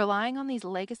 Relying on these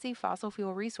legacy fossil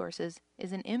fuel resources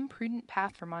is an imprudent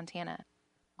path for Montana.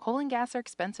 Coal and gas are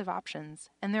expensive options,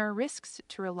 and there are risks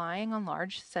to relying on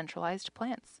large, centralized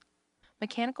plants.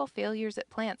 Mechanical failures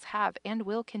at plants have and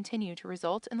will continue to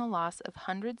result in the loss of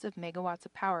hundreds of megawatts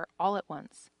of power all at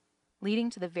once,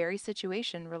 leading to the very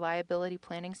situation reliability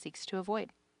planning seeks to avoid.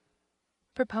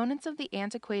 Proponents of the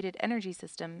antiquated energy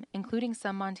system, including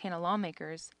some Montana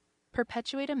lawmakers,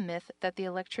 perpetuate a myth that the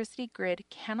electricity grid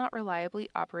cannot reliably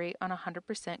operate on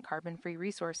 100% carbon-free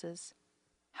resources.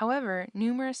 However,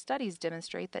 numerous studies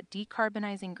demonstrate that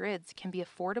decarbonizing grids can be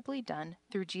affordably done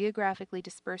through geographically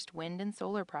dispersed wind and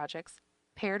solar projects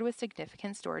paired with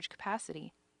significant storage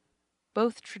capacity.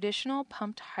 Both traditional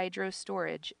pumped hydro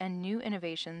storage and new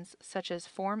innovations such as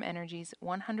Form Energy's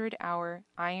 100-hour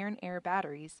iron-air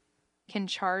batteries can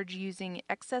charge using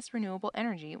excess renewable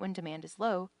energy when demand is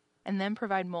low and then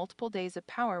provide multiple days of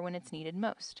power when it's needed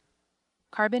most.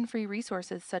 Carbon-free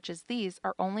resources such as these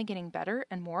are only getting better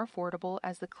and more affordable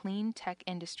as the clean tech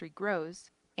industry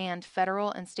grows and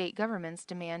federal and state governments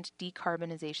demand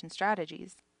decarbonization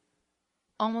strategies.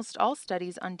 Almost all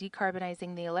studies on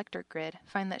decarbonizing the electric grid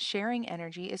find that sharing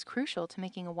energy is crucial to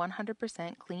making a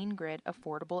 100% clean grid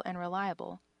affordable and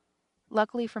reliable.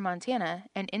 Luckily for Montana,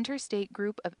 an interstate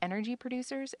group of energy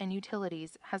producers and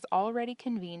utilities has already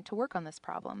convened to work on this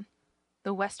problem.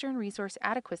 The Western Resource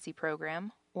Adequacy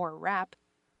Program, or WRAP,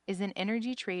 is an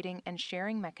energy trading and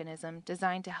sharing mechanism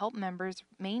designed to help members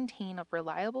maintain a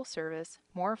reliable service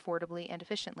more affordably and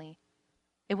efficiently.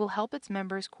 It will help its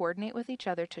members coordinate with each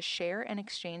other to share and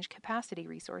exchange capacity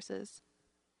resources.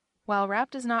 While WRAP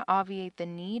does not obviate the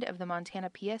need of the Montana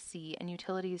PSC and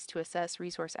utilities to assess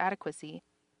resource adequacy,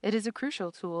 it is a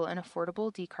crucial tool in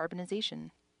affordable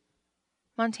decarbonization.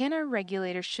 Montana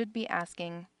regulators should be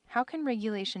asking, how can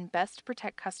regulation best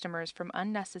protect customers from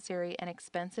unnecessary and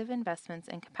expensive investments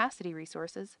in capacity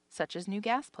resources, such as new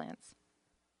gas plants?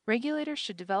 Regulators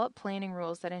should develop planning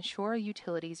rules that ensure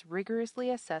utilities rigorously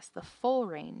assess the full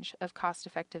range of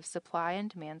cost-effective supply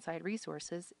and demand-side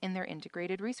resources in their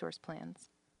integrated resource plans.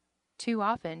 Too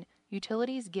often,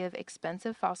 utilities give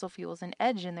expensive fossil fuels an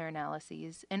edge in their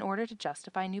analyses in order to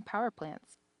justify new power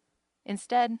plants.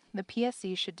 Instead, the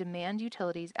PSC should demand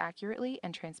utilities accurately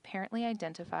and transparently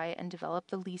identify and develop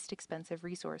the least expensive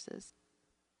resources.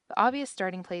 The obvious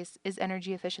starting place is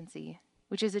energy efficiency,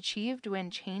 which is achieved when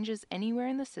changes anywhere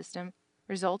in the system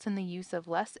result in the use of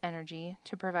less energy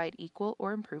to provide equal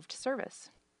or improved service.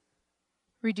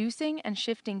 Reducing and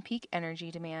shifting peak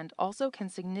energy demand also can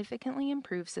significantly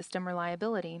improve system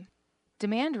reliability.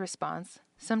 Demand response,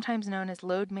 sometimes known as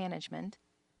load management,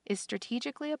 is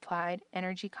strategically applied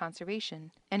energy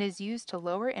conservation and is used to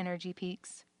lower energy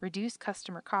peaks, reduce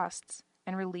customer costs,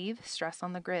 and relieve stress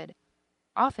on the grid.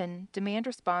 Often, demand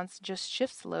response just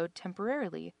shifts load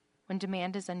temporarily when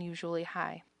demand is unusually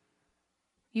high.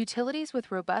 Utilities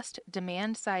with robust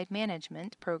demand-side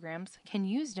management programs can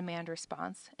use demand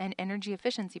response and energy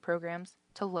efficiency programs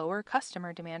to lower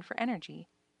customer demand for energy,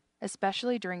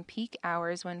 especially during peak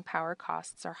hours when power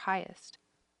costs are highest.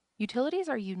 Utilities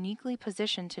are uniquely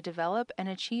positioned to develop and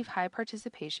achieve high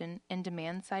participation in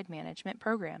demand-side management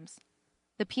programs.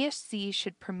 The PSC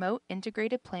should promote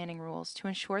integrated planning rules to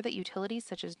ensure that utilities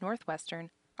such as Northwestern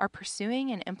are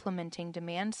pursuing and implementing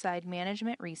demand-side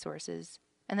management resources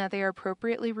and that they are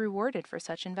appropriately rewarded for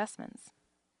such investments.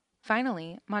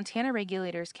 Finally, Montana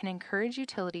regulators can encourage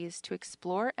utilities to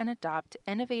explore and adopt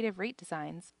innovative rate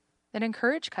designs that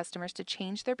encourage customers to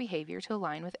change their behavior to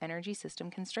align with energy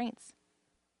system constraints.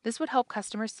 This would help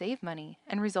customers save money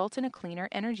and result in a cleaner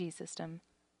energy system.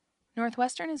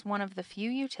 Northwestern is one of the few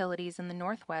utilities in the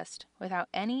Northwest without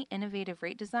any innovative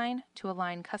rate design to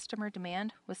align customer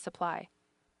demand with supply.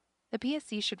 The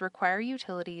PSC should require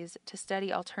utilities to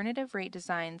study alternative rate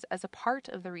designs as a part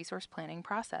of the resource planning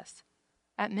process.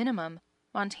 At minimum,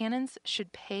 Montanans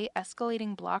should pay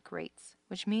escalating block rates,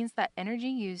 which means that energy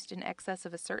used in excess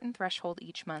of a certain threshold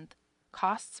each month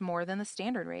costs more than the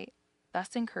standard rate,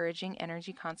 thus encouraging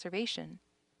energy conservation.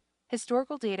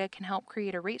 Historical data can help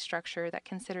create a rate structure that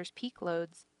considers peak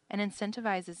loads and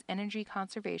incentivizes energy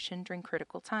conservation during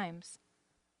critical times.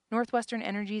 Northwestern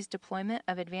Energy's deployment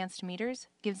of advanced meters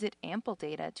gives it ample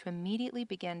data to immediately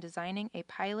begin designing a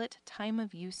pilot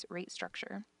time-of-use rate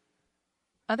structure.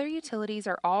 Other utilities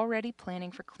are already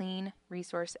planning for clean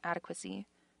resource adequacy.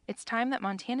 It's time that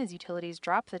Montana's utilities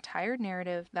drop the tired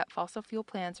narrative that fossil fuel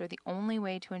plants are the only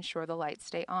way to ensure the lights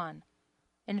stay on.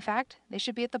 In fact, they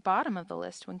should be at the bottom of the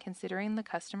list when considering the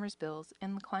customer's bills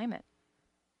and the climate.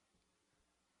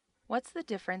 What's the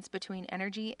difference between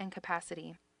energy and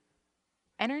capacity?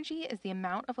 Energy is the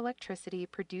amount of electricity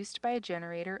produced by a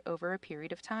generator over a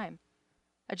period of time.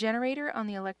 A generator on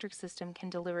the electric system can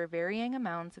deliver varying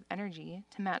amounts of energy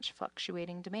to match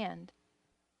fluctuating demand.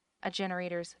 A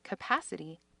generator's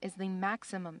capacity is the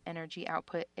maximum energy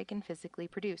output it can physically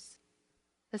produce.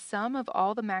 The sum of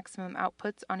all the maximum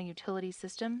outputs on a utility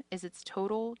system is its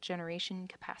total generation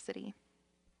capacity.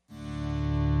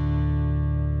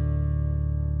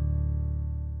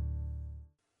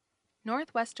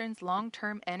 Northwestern's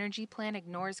long-term energy plan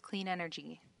ignores clean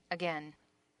energy. Again.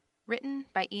 Written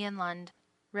by Ian Lund.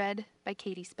 Read by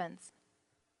Katie Spence.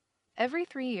 Every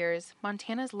 3 years,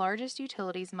 Montana's largest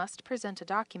utilities must present a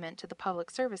document to the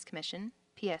Public Service Commission,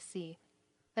 PSC,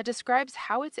 that describes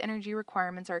how its energy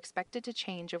requirements are expected to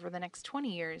change over the next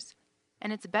 20 years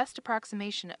and its best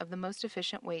approximation of the most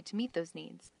efficient way to meet those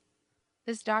needs.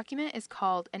 This document is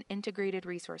called an Integrated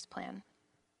Resource Plan.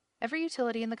 Every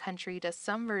utility in the country does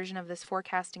some version of this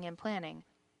forecasting and planning,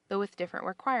 though with different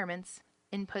requirements,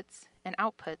 inputs, and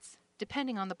outputs,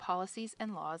 depending on the policies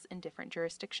and laws in different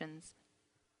jurisdictions.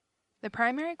 The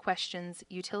primary questions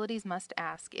utilities must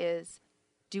ask is,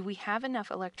 do we have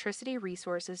enough electricity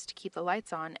resources to keep the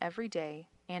lights on every day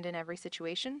and in every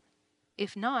situation?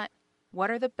 If not,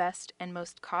 what are the best and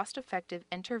most cost-effective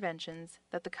interventions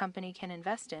that the company can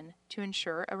invest in to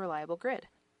ensure a reliable grid?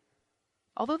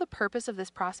 Although the purpose of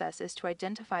this process is to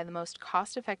identify the most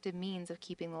cost-effective means of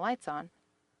keeping the lights on,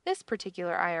 this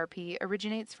particular IRP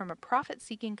originates from a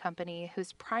profit-seeking company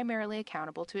who's primarily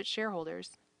accountable to its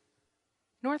shareholders.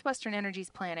 Northwestern Energy's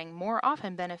planning more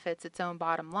often benefits its own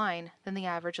bottom line than the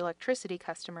average electricity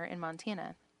customer in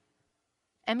Montana.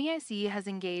 MEIC has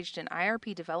engaged in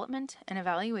IRP development and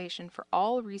evaluation for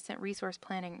all recent resource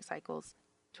planning cycles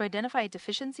to identify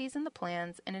deficiencies in the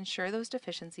plans and ensure those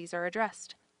deficiencies are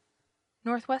addressed.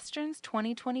 Northwestern's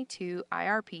 2022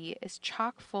 IRP is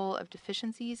chock full of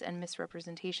deficiencies and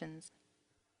misrepresentations.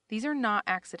 These are not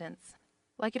accidents.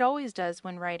 Like it always does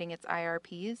when writing its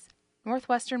IRPs,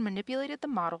 Northwestern manipulated the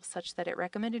model such that it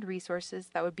recommended resources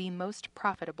that would be most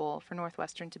profitable for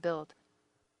Northwestern to build.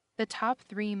 The top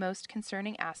 3 most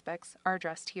concerning aspects are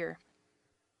addressed here.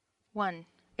 1.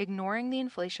 Ignoring the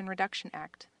Inflation Reduction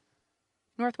Act.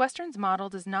 Northwestern's model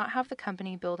does not have the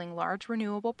company building large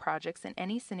renewable projects in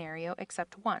any scenario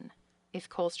except one, if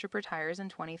Colstrip retires in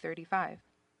 2035.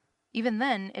 Even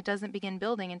then, it doesn't begin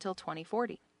building until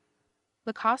 2040.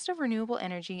 The cost of renewable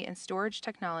energy and storage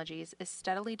technologies is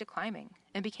steadily declining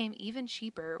and became even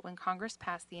cheaper when Congress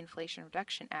passed the Inflation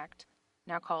Reduction Act,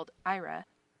 now called IRA,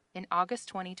 in August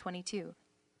 2022.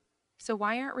 So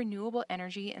why aren't renewable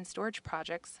energy and storage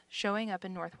projects showing up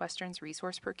in Northwestern's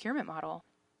resource procurement model?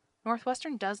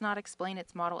 Northwestern does not explain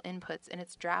its model inputs in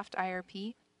its draft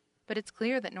IRP, but it's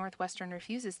clear that Northwestern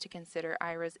refuses to consider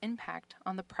IRA's impact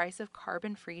on the price of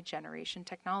carbon-free generation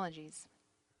technologies.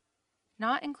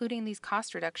 Not including these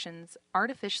cost reductions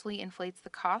artificially inflates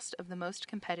the cost of the most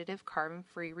competitive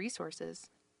carbon-free resources.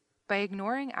 By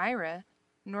ignoring IRA,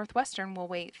 Northwestern will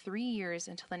wait 3 years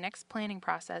until the next planning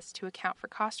process to account for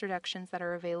cost reductions that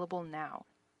are available now,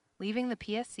 leaving the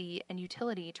PSC and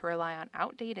utility to rely on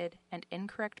outdated and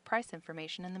incorrect price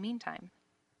information in the meantime.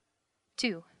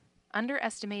 2.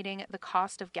 Underestimating the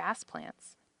cost of gas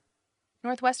plants.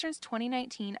 Northwestern's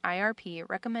 2019 IRP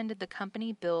recommended the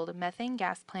company build methane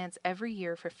gas plants every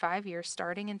year for 5 years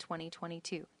starting in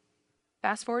 2022.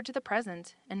 Fast forward to the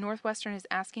present, and Northwestern is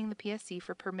asking the PSC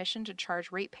for permission to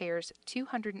charge ratepayers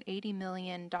 $280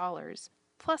 million,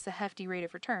 plus a hefty rate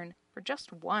of return, for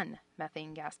just one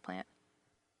methane gas plant.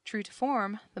 True to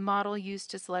form, the model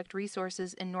used to select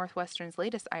resources in Northwestern's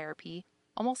latest IRP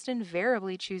almost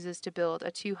invariably chooses to build a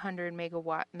 200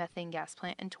 megawatt methane gas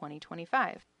plant in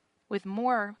 2025. With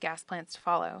more gas plants to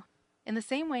follow. In the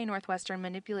same way Northwestern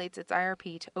manipulates its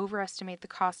IRP to overestimate the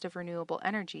cost of renewable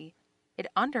energy, it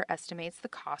underestimates the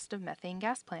cost of methane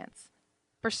gas plants.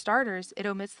 For starters, it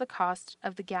omits the cost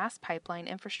of the gas pipeline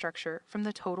infrastructure from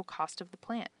the total cost of the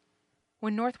plant.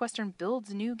 When Northwestern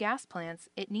builds new gas plants,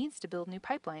 it needs to build new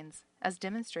pipelines, as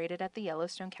demonstrated at the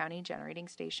Yellowstone County Generating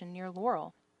Station near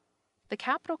Laurel. The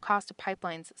capital cost of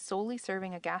pipelines solely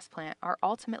serving a gas plant are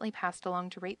ultimately passed along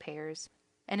to ratepayers,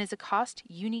 and is a cost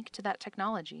unique to that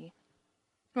technology.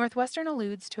 Northwestern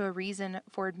alludes to a reason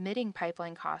for admitting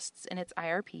pipeline costs in its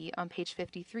IRP on page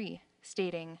 53,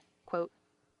 stating, quote,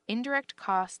 indirect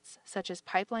costs such as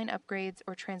pipeline upgrades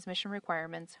or transmission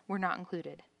requirements were not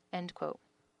included, end quote.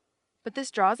 But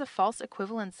this draws a false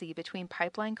equivalency between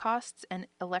pipeline costs and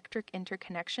electric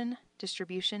interconnection,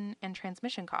 distribution, and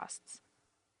transmission costs.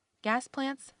 Gas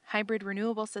plants, hybrid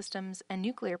renewable systems, and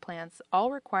nuclear plants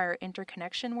all require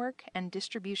interconnection work and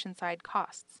distribution-side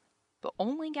costs, but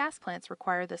only gas plants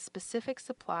require the specific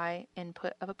supply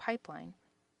input of a pipeline.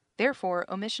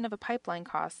 Therefore, omission of a pipeline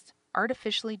cost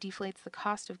artificially deflates the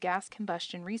cost of gas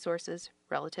combustion resources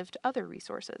relative to other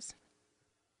resources.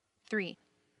 3.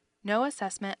 No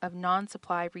assessment of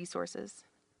non-supply resources.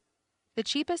 The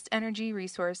cheapest energy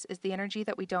resource is the energy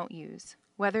that we don't use,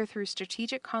 whether through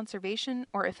strategic conservation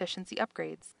or efficiency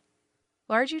upgrades.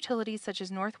 Large utilities such as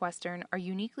Northwestern are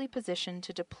uniquely positioned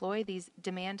to deploy these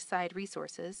demand-side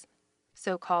resources,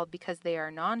 so-called because they are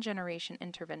non-generation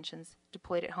interventions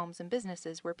deployed at homes and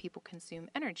businesses where people consume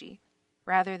energy,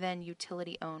 rather than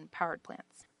utility-owned powered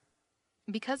plants.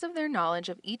 because of their knowledge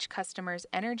of each customer's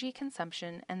energy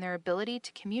consumption and their ability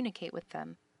to communicate with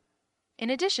them. In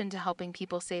addition to helping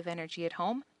people save energy at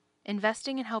home,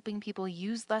 investing in helping people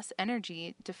use less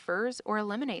energy defers or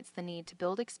eliminates the need to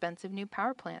build expensive new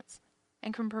power plants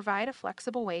and can provide a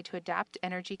flexible way to adapt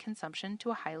energy consumption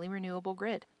to a highly renewable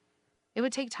grid. It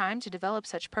would take time to develop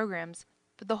such programs,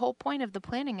 but the whole point of the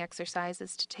planning exercise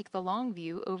is to take the long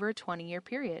view over a 20-year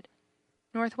period.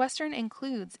 Northwestern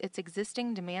includes its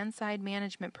existing demand-side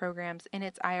management programs in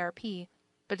its IRP,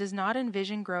 but does not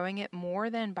envision growing it more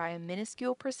than by a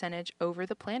minuscule percentage over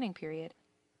the planning period.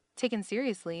 Taken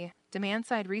seriously,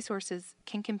 demand-side resources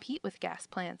can compete with gas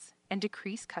plants and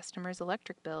decrease customers'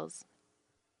 electric bills.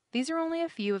 These are only a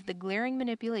few of the glaring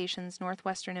manipulations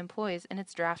Northwestern employs in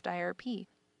its draft IRP.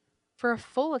 For a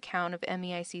full account of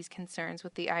MEIC's concerns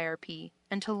with the IRP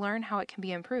and to learn how it can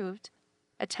be improved,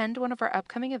 attend one of our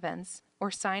upcoming events or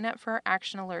sign up for our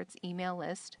Action Alerts email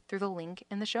list through the link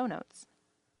in the show notes.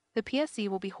 The PSC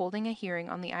will be holding a hearing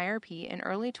on the IRP in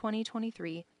early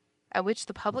 2023, at which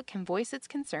the public can voice its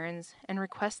concerns and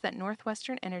request that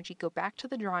Northwestern Energy go back to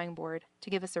the drawing board to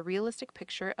give us a realistic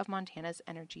picture of Montana's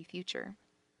energy future.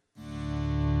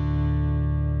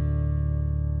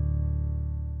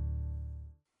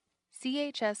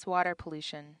 CHS Water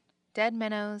Pollution, Dead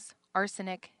Minnows,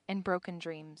 Arsenic, and Broken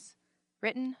Dreams.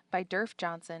 Written by Durf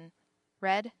Johnson.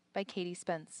 Read by Katie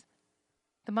Spence.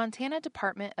 The Montana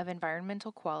Department of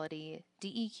Environmental Quality,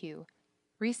 DEQ,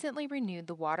 recently renewed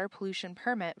the water pollution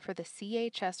permit for the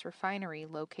CHS refinery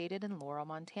located in Laurel,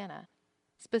 Montana.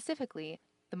 Specifically,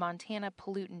 the Montana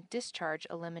Pollutant Discharge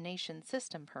Elimination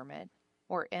System Permit,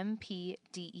 or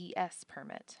MPDES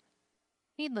permit.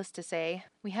 Needless to say,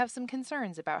 we have some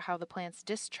concerns about how the plant's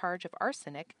discharge of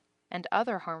arsenic and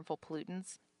other harmful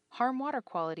pollutants harm water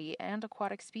quality and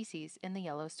aquatic species in the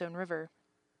Yellowstone River.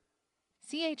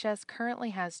 CHS currently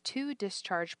has 2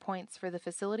 discharge points for the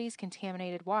facility's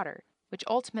contaminated water, which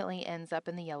ultimately ends up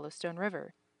in the Yellowstone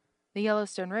River. The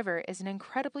Yellowstone River is an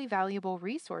incredibly valuable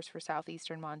resource for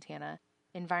southeastern Montana,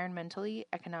 environmentally,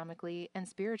 economically, and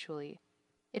spiritually.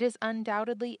 It is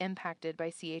undoubtedly impacted by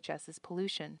CHS's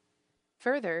pollution.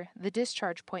 Further, the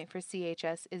discharge point for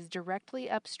CHS is directly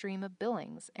upstream of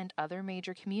Billings and other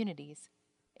major communities,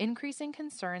 increasing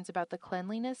concerns about the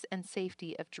cleanliness and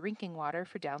safety of drinking water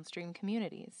for downstream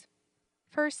communities.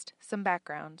 First, some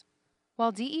background.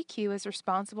 While DEQ is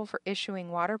responsible for issuing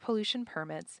water pollution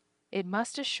permits, it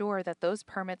must assure that those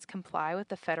permits comply with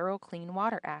the Federal Clean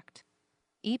Water Act.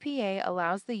 EPA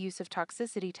allows the use of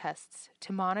toxicity tests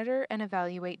to monitor and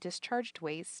evaluate discharged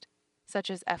waste, such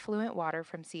as effluent water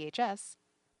from CHS,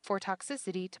 for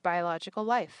toxicity to biological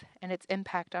life and its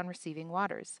impact on receiving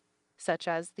waters, such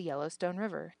as the Yellowstone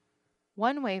River.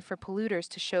 One way for polluters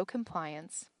to show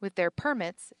compliance with their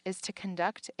permits is to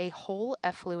conduct a whole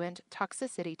effluent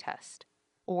toxicity test,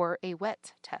 or a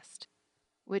WET test,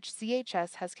 which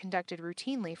CHS has conducted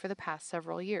routinely for the past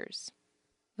several years.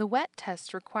 The WET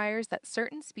test requires that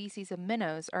certain species of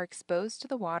minnows are exposed to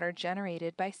the water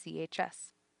generated by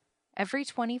CHS. Every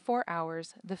 24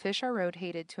 hours, the fish are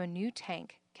rotated to a new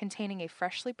tank containing a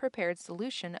freshly prepared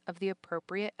solution of the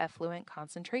appropriate effluent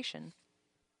concentration.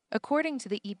 According to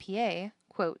the EPA,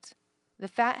 quote, the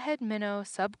fathead minnow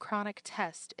subchronic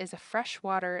test is a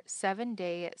freshwater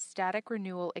 7-day static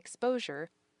renewal exposure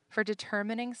for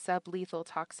determining sublethal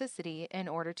toxicity in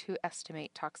order to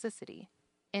estimate toxicity.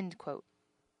 End quote.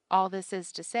 All this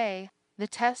is to say, the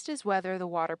test is whether the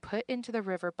water put into the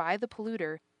river by the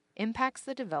polluter impacts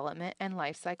the development and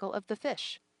life cycle of the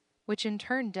fish, which in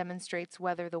turn demonstrates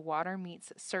whether the water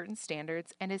meets certain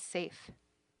standards and is safe.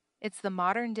 It's the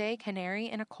modern-day canary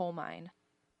in a coal mine.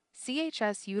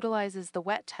 CHS utilizes the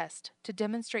WET test to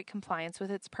demonstrate compliance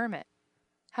with its permit.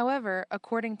 However,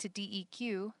 according to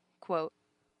DEQ, quote,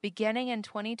 beginning in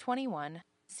 2021,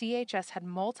 CHS had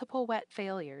multiple WET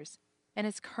failures and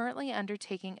is currently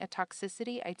undertaking a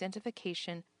toxicity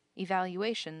identification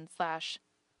evaluation /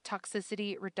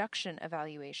 toxicity reduction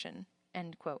evaluation,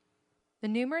 end quote. The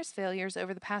numerous failures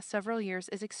over the past several years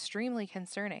is extremely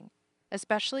concerning,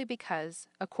 especially because,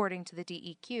 according to the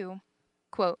DEQ,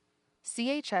 quote,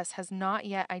 CHS has not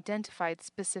yet identified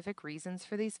specific reasons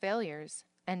for these failures,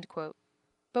 end quote.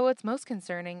 But what's most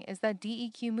concerning is that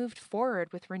DEQ moved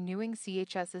forward with renewing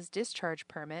CHS's discharge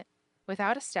permit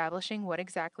without establishing what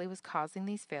exactly was causing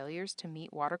these failures to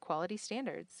meet water quality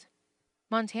standards.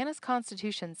 Montana's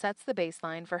Constitution sets the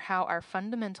baseline for how our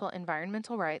fundamental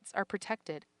environmental rights are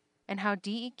protected and how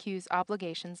DEQ's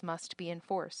obligations must be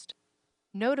enforced.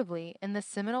 Notably, in the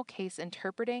seminal case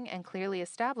interpreting and clearly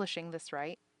establishing this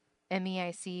right,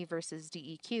 MEIC versus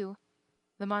DEQ,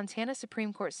 the Montana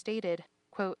Supreme Court stated,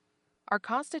 quote, Our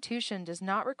Constitution does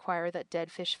not require that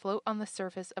dead fish float on the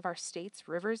surface of our state's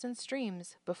rivers and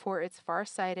streams before its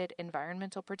far-sighted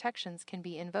environmental protections can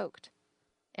be invoked."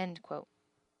 End quote.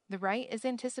 The right is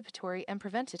anticipatory and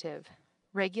preventative,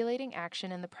 regulating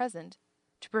action in the present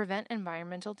to prevent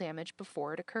environmental damage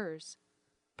before it occurs.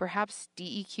 Perhaps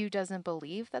DEQ doesn't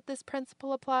believe that this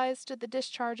principle applies to the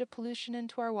discharge of pollution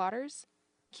into our waters,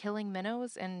 killing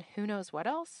minnows, and who knows what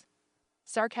else?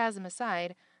 Sarcasm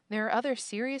aside, there are other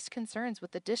serious concerns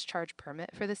with the discharge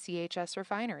permit for the CHS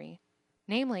refinery,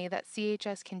 namely that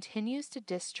CHS continues to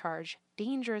discharge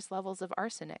dangerous levels of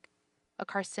arsenic, a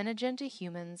carcinogen to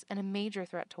humans and a major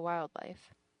threat to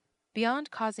wildlife.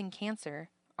 Beyond causing cancer,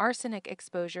 arsenic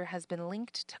exposure has been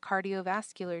linked to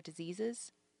cardiovascular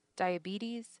diseases,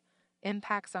 diabetes,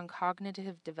 impacts on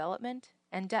cognitive development,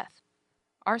 and death.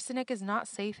 Arsenic is not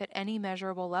safe at any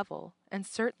measurable level, and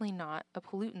certainly not a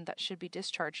pollutant that should be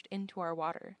discharged into our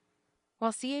water.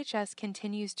 While CHS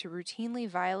continues to routinely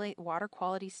violate water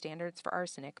quality standards for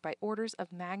arsenic by orders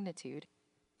of magnitude,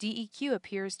 DEQ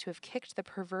appears to have kicked the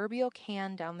proverbial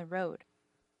can down the road.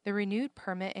 The renewed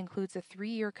permit includes a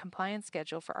 3-year compliance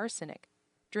schedule for arsenic,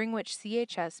 during which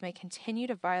CHS may continue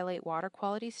to violate water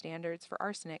quality standards for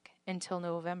arsenic until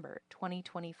November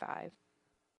 2025.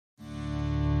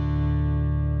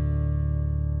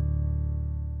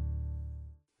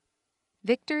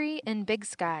 Victory in Big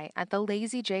Sky at the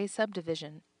Lazy J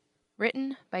Subdivision.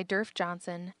 Written by Durf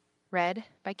Johnson. Read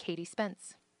by Katie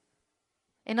Spence.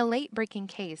 In a late-breaking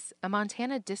case, a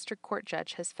Montana District Court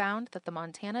judge has found that the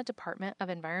Montana Department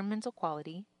of Environmental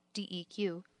Quality,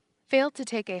 DEQ, failed to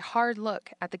take a hard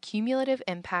look at the cumulative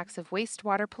impacts of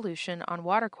wastewater pollution on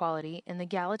water quality in the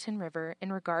Gallatin River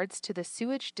in regards to the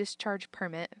sewage discharge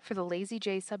permit for the Lazy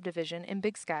J Subdivision in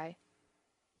Big Sky.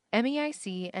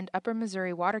 MEIC and Upper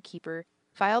Missouri Waterkeeper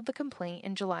filed the complaint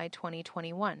in July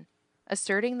 2021,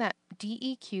 asserting that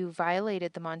DEQ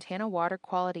violated the Montana Water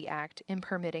Quality Act in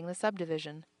permitting the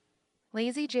subdivision.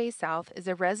 Lazy J South is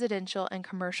a residential and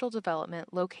commercial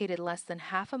development located less than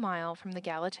half a mile from the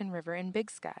Gallatin River in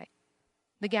Big Sky.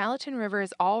 The Gallatin River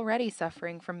is already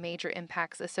suffering from major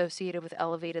impacts associated with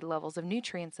elevated levels of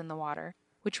nutrients in the water,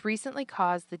 which recently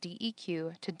caused the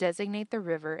DEQ to designate the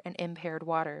river an impaired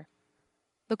water.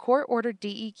 The court ordered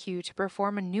DEQ to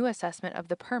perform a new assessment of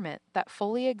the permit that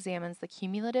fully examines the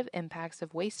cumulative impacts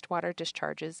of wastewater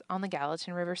discharges on the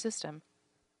Gallatin River system.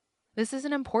 This is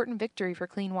an important victory for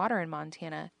clean water in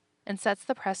Montana and sets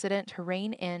the precedent to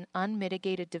rein in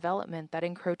unmitigated development that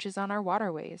encroaches on our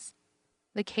waterways.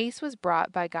 The case was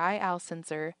brought by Guy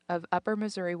Alcenser of Upper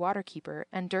Missouri Waterkeeper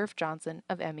and Durf Johnson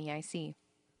of MEIC.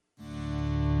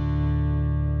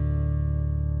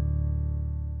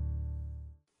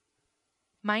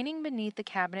 Mining Beneath the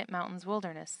Cabinet Mountains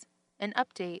Wilderness, an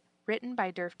update written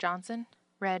by Durf Johnson,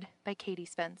 read by Katie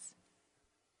Spence.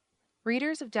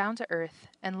 Readers of Down to Earth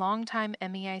and longtime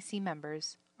MEIC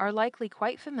members are likely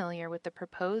quite familiar with the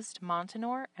proposed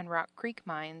Montanore and Rock Creek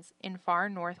mines in far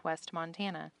northwest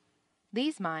Montana.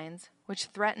 These mines, which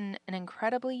threaten an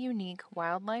incredibly unique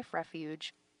wildlife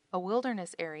refuge, a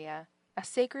wilderness area, a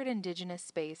sacred indigenous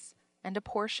space, and a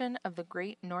portion of the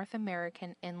great North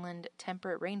American inland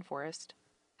temperate rainforest,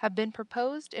 have been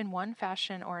proposed in one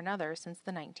fashion or another since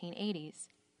the 1980s,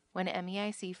 when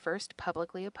MEIC first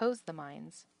publicly opposed the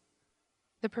mines.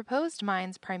 The proposed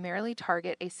mines primarily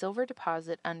target a silver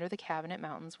deposit under the Cabinet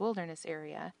Mountains Wilderness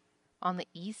area, on the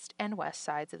east and west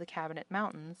sides of the Cabinet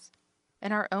Mountains,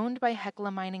 and are owned by Hecla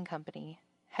Mining Company,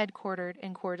 headquartered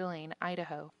in Coeur d'Alene,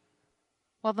 Idaho.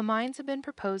 While the mines have been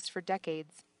proposed for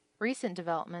decades, recent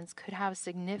developments could have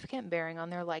significant bearing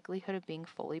on their likelihood of being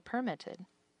fully permitted.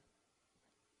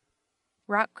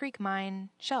 Rock Creek Mine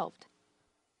shelved.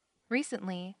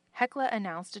 Recently, Hecla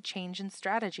announced a change in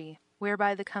strategy,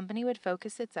 whereby the company would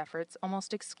focus its efforts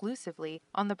almost exclusively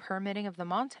on the permitting of the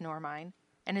Montanore mine,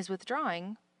 and is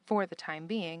withdrawing, for the time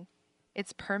being,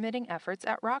 its permitting efforts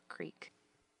at Rock Creek.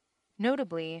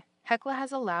 Notably, Hecla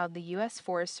has allowed the U.S.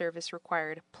 Forest Service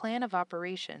required Plan of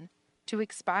Operation to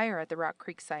expire at the Rock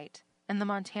Creek site, and the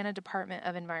Montana Department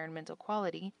of Environmental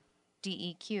Quality,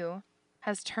 DEQ,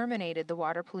 has terminated the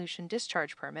water pollution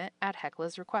discharge permit at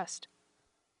Hecla's request.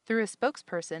 Through a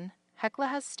spokesperson, Hecla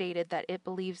has stated that it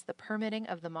believes the permitting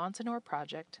of the Montanore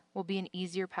project will be an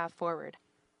easier path forward.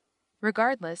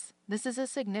 Regardless, this is a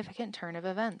significant turn of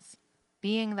events,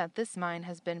 being that this mine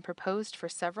has been proposed for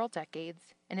several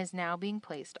decades and is now being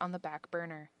placed on the back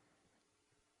burner.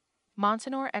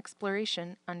 Montanore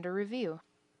exploration under review.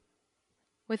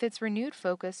 With its renewed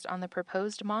focus on the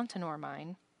proposed Montanore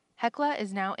mine, Hecla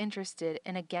is now interested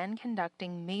in again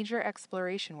conducting major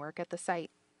exploration work at the site.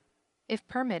 If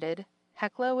permitted,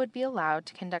 Hecla would be allowed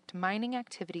to conduct mining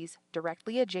activities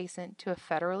directly adjacent to a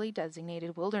federally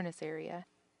designated wilderness area,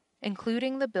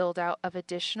 including the build-out of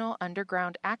additional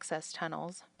underground access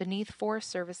tunnels beneath Forest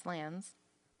Service lands,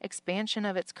 expansion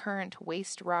of its current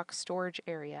waste rock storage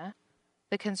area,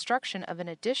 the construction of an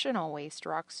additional waste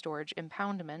rock storage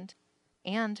impoundment,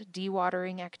 and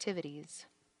dewatering activities.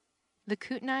 The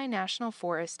Kootenai National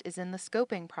Forest is in the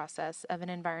scoping process of an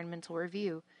environmental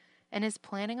review and is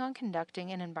planning on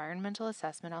conducting an environmental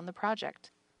assessment on the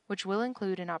project, which will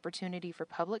include an opportunity for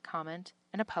public comment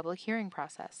and a public hearing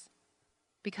process.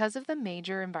 Because of the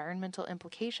major environmental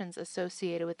implications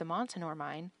associated with the Montanore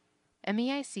mine,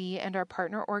 MEIC and our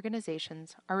partner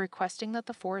organizations are requesting that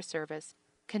the Forest Service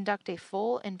conduct a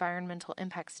full environmental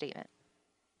impact statement.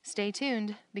 Stay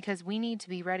tuned, because we need to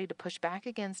be ready to push back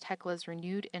against Hecla's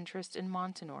renewed interest in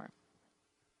Montanore.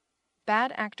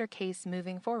 Bad actor case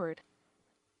moving forward.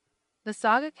 The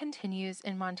saga continues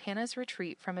in Montana's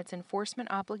retreat from its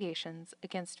enforcement obligations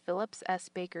against Phillips S.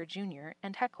 Baker Jr.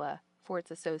 and Hecla for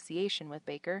its association with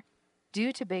Baker,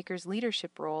 due to Baker's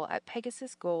leadership role at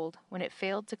Pegasus Gold when it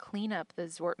failed to clean up the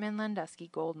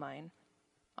Zwartman-Landusky gold mine.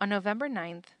 On November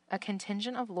 9th, a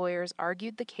contingent of lawyers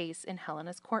argued the case in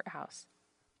Helena's courthouse,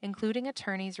 including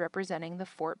attorneys representing the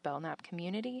Fort Belknap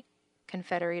community,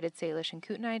 Confederated Salish and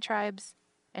Kootenai tribes,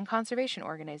 and conservation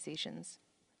organizations,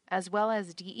 as well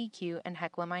as DEQ and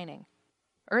Hecla Mining.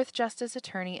 Earth Justice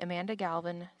attorney Amanda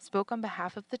Galvin spoke on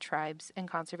behalf of the tribes and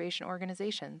conservation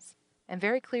organizations, and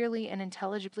very clearly and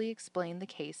intelligibly explained the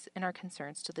case and our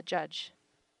concerns to the judge.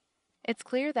 It's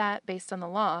clear that, based on the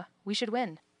law, we should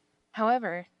win.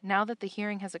 However, now that the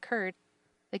hearing has occurred,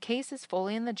 the case is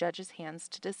fully in the judge's hands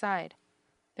to decide.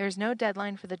 There is no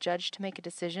deadline for the judge to make a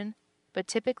decision, but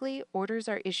typically orders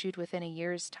are issued within a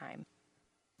year's time.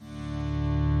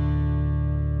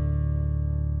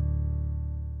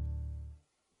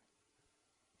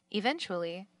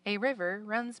 Eventually, a river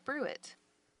runs through it.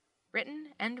 Written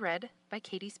and read by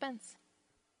Katie Spence.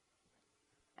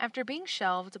 After being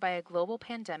shelved by a global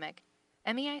pandemic,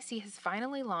 MEIC has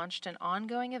finally launched an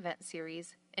ongoing event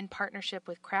series in partnership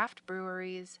with craft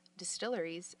breweries,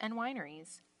 distilleries, and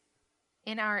wineries.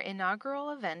 In our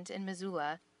inaugural event in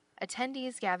Missoula,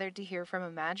 attendees gathered to hear from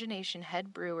Imagination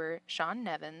head brewer Sean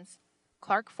Nevins,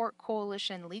 Clark Fork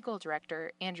Coalition legal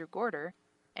director Andrew Gorder,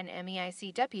 and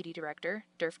MEIC deputy director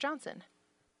Durf Johnson.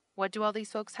 What do all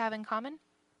these folks have in common?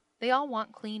 They all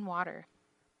want clean water.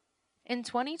 In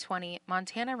 2020,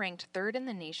 Montana ranked third in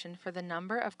the nation for the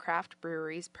number of craft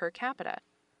breweries per capita.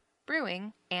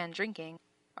 Brewing and drinking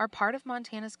are part of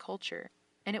Montana's culture,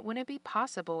 and it wouldn't be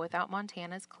possible without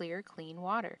Montana's clear, clean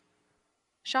water.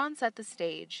 Sean set the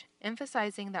stage,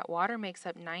 emphasizing that water makes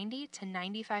up 90 to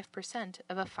 95%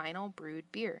 of a final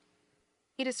brewed beer.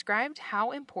 He described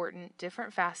how important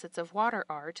different facets of water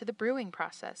are to the brewing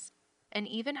process, and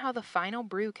even how the final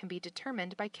brew can be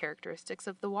determined by characteristics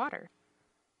of the water.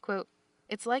 Quote,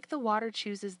 "It's like the water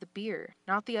chooses the beer,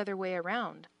 not the other way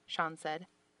around," Sean said.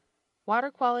 Water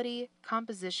quality,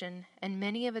 composition, and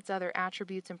many of its other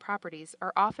attributes and properties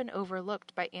are often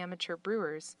overlooked by amateur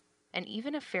brewers, and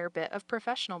even a fair bit of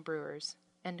professional brewers.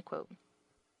 End quote.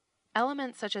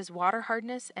 Elements such as water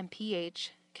hardness and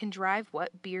pH can drive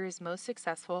what beer is most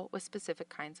successful with specific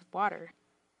kinds of water.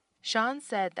 Sean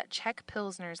said that Czech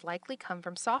Pilsners likely come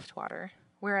from soft water,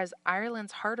 whereas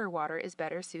Ireland's harder water is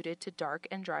better suited to dark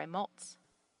and dry malts.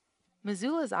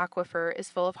 Missoula's aquifer is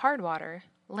full of hard water,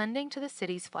 lending to the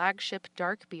city's flagship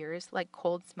dark beers like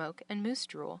Cold Smoke and Moose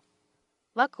Drool.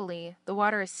 Luckily, the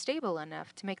water is stable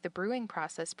enough to make the brewing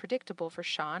process predictable for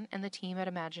Sean and the team at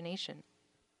Imagination.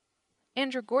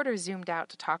 Andrew Gorder zoomed out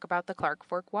to talk about the Clark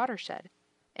Fork watershed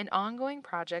and ongoing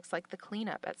projects like the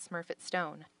cleanup at Smurfit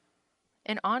Stone.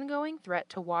 An ongoing threat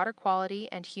to water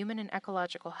quality and human and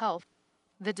ecological health,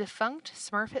 the defunct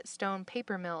Smurfit Stone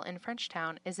paper mill in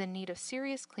Frenchtown is in need of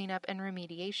serious cleanup and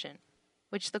remediation,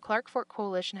 which the Clark Fork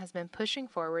Coalition has been pushing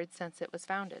forward since it was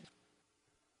founded.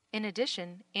 In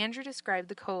addition, Andrew described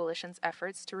the Coalition's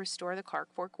efforts to restore the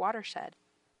Clark Fork watershed,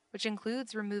 which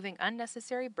includes removing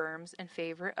unnecessary berms in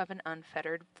favor of an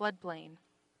unfettered floodplain.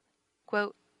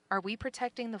 Quote, "Are we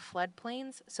protecting the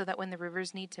floodplains so that when the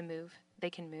rivers need to move, they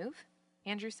can move?"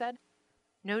 Andrew said,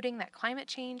 noting that climate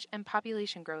change and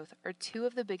population growth are two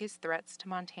of the biggest threats to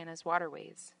Montana's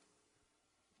waterways.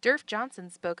 Durf Johnson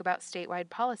spoke about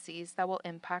statewide policies that will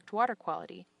impact water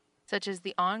quality, such as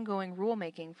the ongoing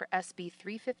rulemaking for SB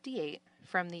 358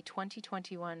 from the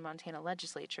 2021 Montana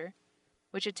legislature,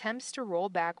 which attempts to roll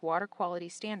back water quality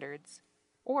standards,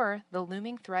 or the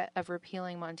looming threat of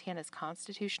repealing Montana's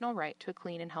constitutional right to a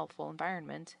clean and healthful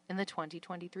environment in the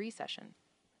 2023 session.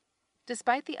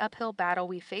 Despite the uphill battle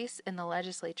we face in the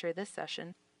legislature this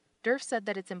session, DERF said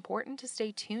that it's important to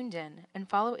stay tuned in and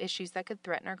follow issues that could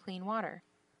threaten our clean water.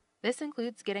 This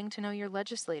includes getting to know your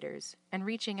legislators and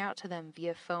reaching out to them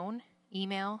via phone,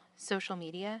 email, social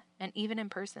media, and even in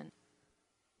person.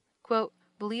 Quote,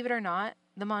 "Believe it or not,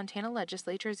 the Montana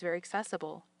legislature is very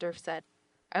accessible," DERF said.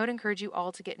 "I would encourage you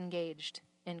all to get engaged."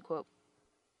 End quote.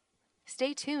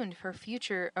 Stay tuned for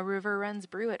future A River Runs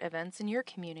Brew It events in your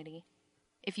community.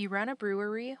 If you run a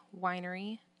brewery,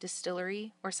 winery,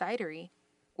 distillery, or cidery,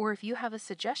 or if you have a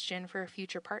suggestion for a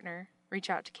future partner, reach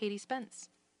out to Katie Spence.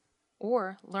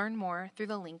 Or learn more through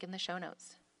the link in the show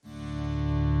notes.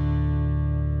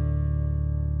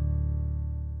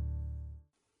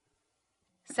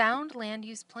 Sound land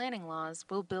use planning laws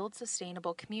will build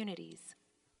sustainable communities.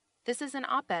 This is an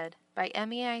op-ed by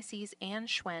MEIC's Anne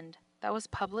Schwend that was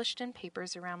published in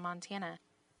Papers Around Montana.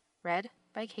 Read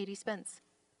by Katie Spence.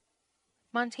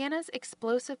 Montana's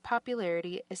explosive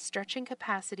popularity is stretching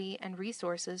capacity and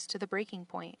resources to the breaking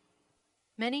point.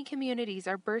 Many communities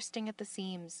are bursting at the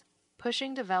seams,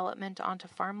 pushing development onto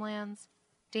farmlands,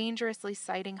 dangerously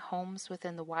siting homes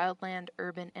within the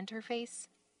wildland-urban interface,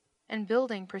 and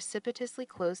building precipitously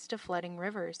close to flooding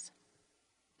rivers.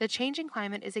 The changing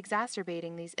climate is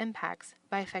exacerbating these impacts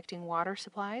by affecting water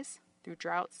supplies through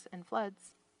droughts and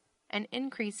floods, and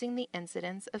increasing the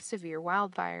incidence of severe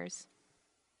wildfires.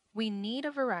 We need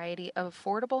a variety of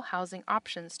affordable housing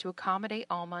options to accommodate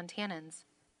all Montanans,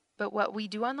 but what we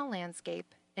do on the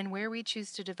landscape and where we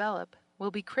choose to develop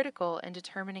will be critical in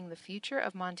determining the future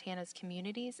of Montana's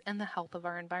communities and the health of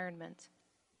our environment.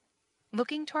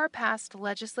 Looking to our past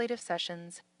legislative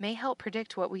sessions may help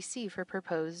predict what we see for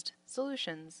proposed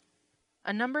solutions.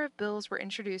 A number of bills were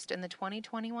introduced in the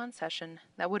 2021 session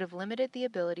that would have limited the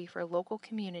ability for local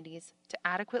communities to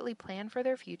adequately plan for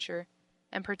their future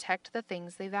and protect the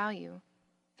things they value.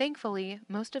 Thankfully,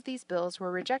 most of these bills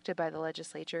were rejected by the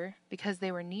legislature because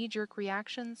they were knee-jerk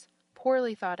reactions,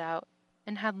 poorly thought out,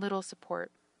 and had little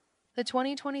support. The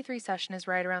 2023 session is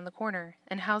right around the corner,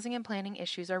 and housing and planning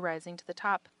issues are rising to the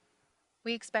top.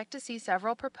 We expect to see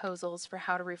several proposals for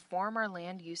how to reform our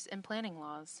land use and planning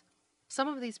laws. Some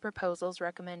of these proposals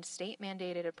recommend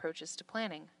state-mandated approaches to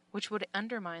planning, which would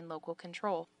undermine local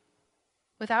control.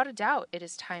 Without a doubt, it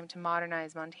is time to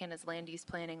modernize Montana's land use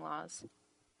planning laws.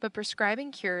 But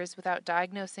prescribing cures without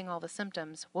diagnosing all the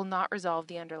symptoms will not resolve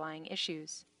the underlying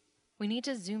issues. We need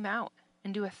to zoom out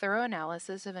and do a thorough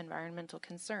analysis of environmental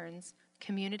concerns,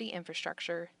 community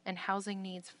infrastructure, and housing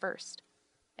needs first,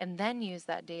 and then use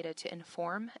that data to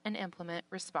inform and implement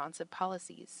responsive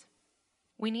policies.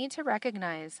 We need to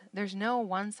recognize there's no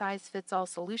one-size-fits-all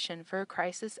solution for a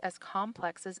crisis as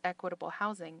complex as equitable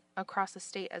housing across a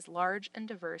state as large and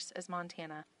diverse as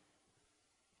Montana.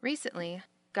 Recently,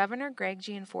 Governor Greg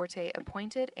Gianforte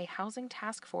appointed a housing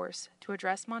task force to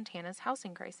address Montana's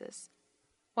housing crisis.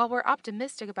 While we're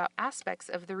optimistic about aspects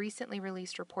of the recently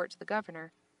released report to the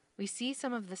governor, we see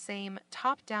some of the same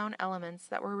top-down elements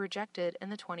that were rejected in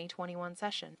the 2021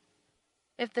 session.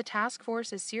 If the task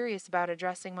force is serious about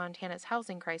addressing Montana's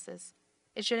housing crisis,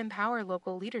 it should empower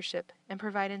local leadership and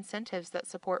provide incentives that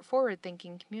support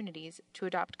forward-thinking communities to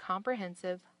adopt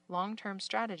comprehensive, long-term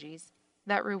strategies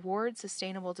that reward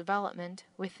sustainable development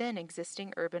within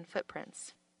existing urban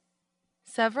footprints.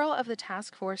 Several of the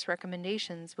task force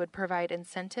recommendations would provide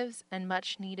incentives and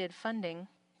much-needed funding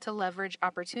to leverage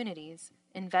opportunities,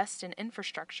 invest in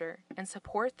infrastructure, and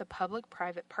support the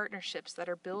public-private partnerships that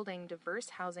are building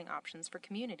diverse housing options for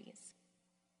communities.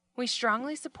 We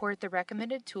strongly support the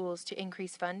recommended tools to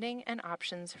increase funding and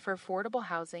options for affordable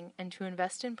housing and to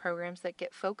invest in programs that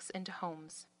get folks into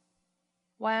homes.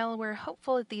 While we're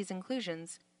hopeful at these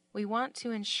inclusions, we want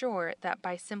to ensure that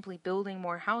by simply building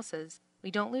more houses,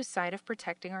 we don't lose sight of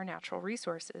protecting our natural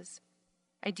resources.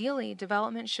 Ideally,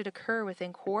 development should occur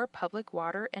within core public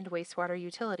water and wastewater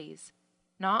utilities,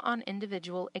 not on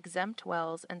individual exempt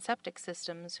wells and septic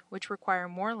systems which require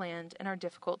more land and are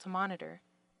difficult to monitor.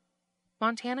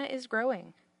 Montana is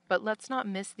growing, but let's not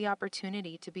miss the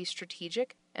opportunity to be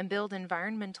strategic and build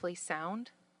environmentally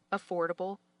sound,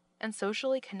 affordable, and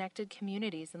socially connected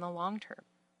communities in the long term.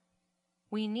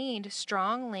 We need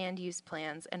strong land use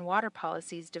plans and water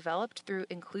policies developed through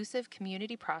inclusive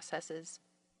community processes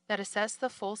that assess the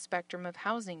full spectrum of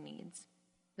housing needs,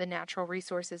 the natural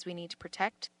resources we need to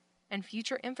protect, and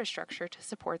future infrastructure to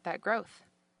support that growth.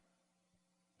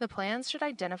 The plans should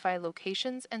identify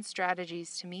locations and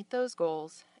strategies to meet those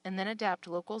goals and then adapt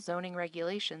local zoning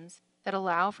regulations that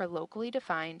allow for locally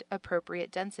defined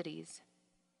appropriate densities.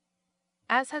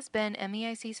 As has been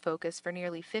MEIC's focus for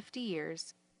nearly 50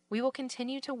 years, we will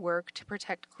continue to work to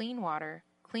protect clean water,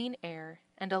 clean air,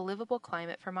 and a livable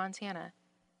climate for Montana.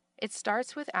 It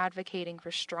starts with advocating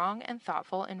for strong and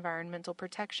thoughtful environmental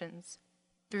protections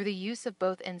through the use of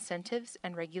both incentives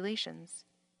and regulations.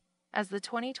 As the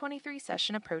 2023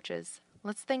 session approaches,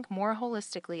 let's think more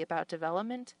holistically about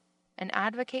development and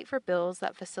advocate for bills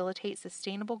that facilitate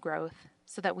sustainable growth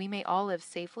so that we may all live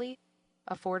safely,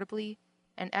 affordably,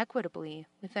 and equitably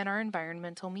within our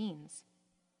environmental means.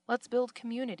 Let's build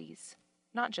communities,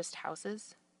 not just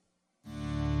houses.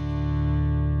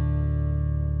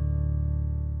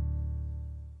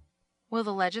 Will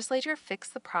the legislature fix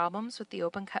the problems with the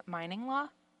open-cut mining law?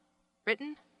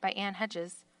 Written by Ann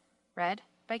Hedges, read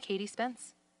by Katie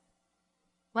Spence.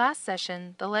 Last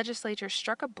session, the legislature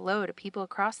struck a blow to people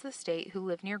across the state who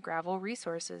live near gravel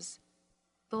resources.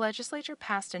 The legislature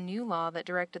passed a new law that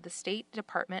directed the State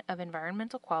Department of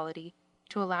Environmental Quality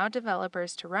to allow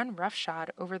developers to run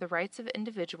roughshod over the rights of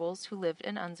individuals who lived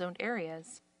in unzoned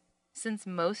areas. Since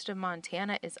most of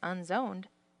Montana is unzoned,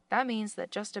 that means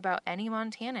that just about any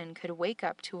Montanan could wake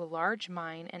up to a large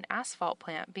mine and asphalt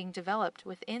plant being developed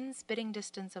within spitting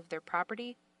distance of their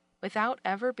property without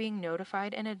ever being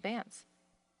notified in advance.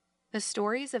 The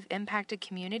stories of impacted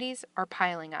communities are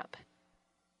piling up.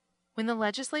 When the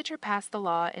legislature passed the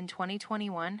law in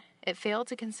 2021, it failed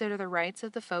to consider the rights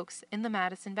of the folks in the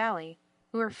Madison Valley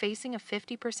who are facing a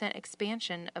 50%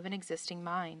 expansion of an existing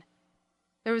mine.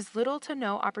 There was little to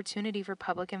no opportunity for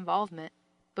public involvement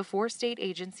before state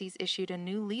agencies issued a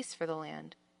new lease for the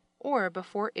land, or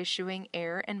before issuing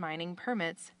air and mining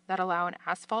permits that allow an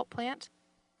asphalt plant,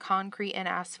 concrete and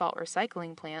asphalt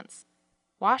recycling plants,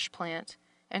 wash plant,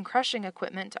 and crushing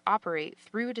equipment to operate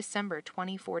through December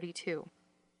 2042.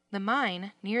 The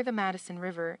mine, near the Madison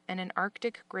River and an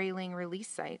Arctic grayling release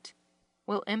site,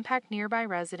 will impact nearby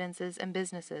residences and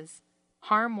businesses,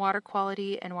 harm water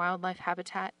quality and wildlife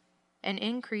habitat, and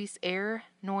increase air,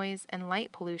 noise, and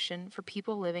light pollution for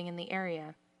people living in the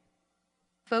area.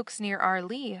 Folks near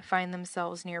Arlee find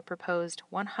themselves near proposed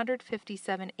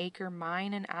 157-acre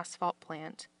mine and asphalt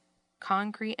plant,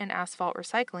 concrete and asphalt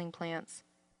recycling plants,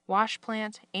 wash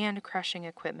plant, and crushing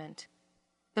equipment.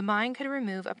 The mine could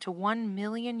remove up to 1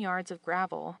 million yards of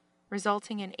gravel,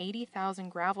 resulting in 80,000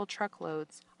 gravel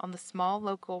truckloads on the small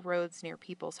local roads near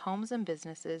people's homes and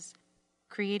businesses,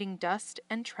 creating dust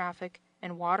and traffic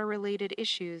and water-related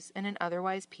issues in an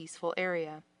otherwise peaceful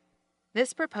area.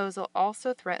 This proposal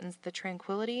also threatens the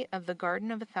tranquility of the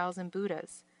Garden of 1,000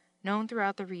 Buddhas, known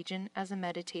throughout the region as a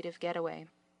meditative getaway.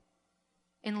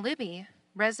 In Libby,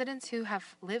 residents who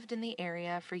have lived in the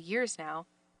area for years now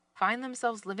find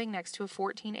themselves living next to a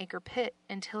 14-acre pit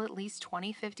until at least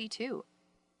 2052.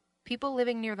 People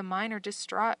living near the mine are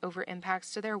distraught over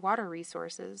impacts to their water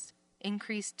resources,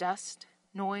 increased dust,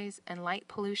 noise, and light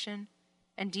pollution,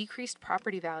 and decreased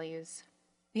property values.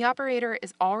 The operator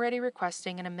is already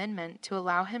requesting an amendment to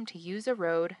allow him to use a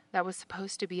road that was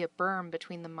supposed to be a berm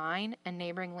between the mine and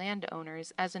neighboring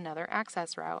landowners as another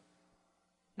access route.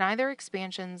 Neither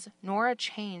expansions nor a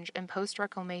change in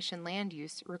post-reclamation land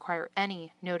use require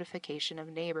any notification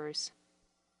of neighbors.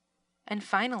 And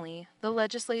finally, the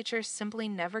legislature simply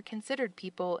never considered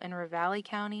people in Ravalli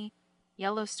County,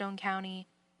 Yellowstone County,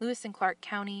 Lewis and Clark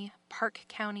County, Park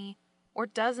County, or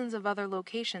dozens of other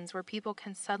locations where people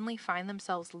can suddenly find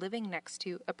themselves living next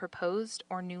to a proposed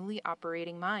or newly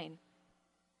operating mine.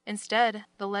 Instead,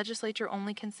 the legislature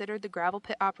only considered the gravel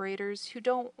pit operators who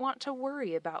don't want to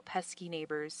worry about pesky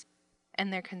neighbors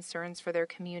and their concerns for their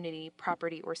community,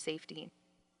 property, or safety.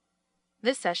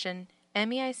 This session,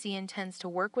 MEIC intends to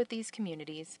work with these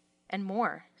communities and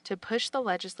more to push the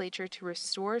legislature to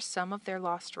restore some of their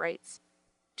lost rights,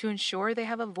 to ensure they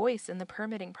have a voice in the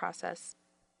permitting process,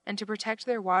 and to protect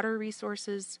their water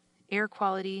resources, air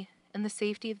quality, and the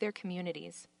safety of their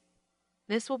communities.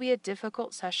 This will be a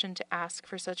difficult session to ask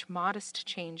for such modest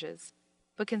changes,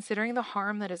 but considering the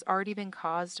harm that has already been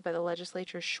caused by the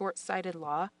legislature's short-sighted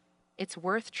law, it's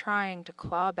worth trying to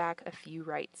claw back a few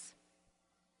rights.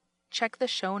 Check the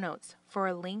show notes for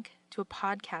a link to a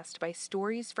podcast by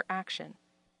Stories for Action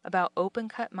about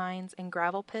open-cut mines and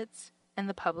gravel pits and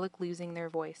the public losing their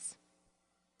voice.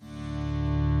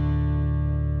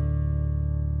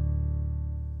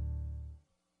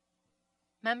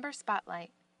 Member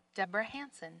Spotlight, Deborah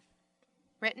Hansen.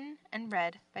 Written and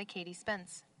read by Katie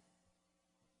Spence.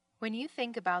 When you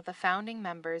think about the founding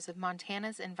members of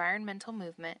Montana's environmental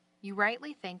movement, you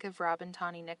rightly think of Robin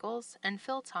Tawney Nichols and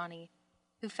Phil Tawney,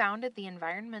 who founded the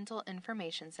Environmental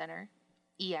Information Center,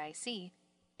 EIC,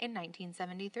 in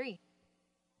 1973.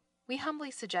 We humbly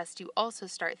suggest you also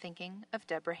start thinking of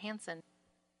Deborah Hansen.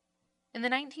 In the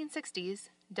 1960s,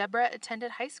 Deborah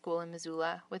attended high school in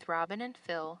Missoula with Robin and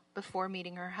Phil before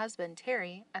meeting her husband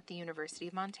Terry at the University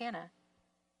of Montana.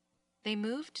 They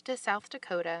moved to South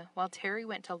Dakota while Terry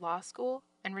went to law school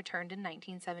and returned in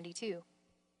 1972.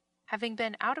 Having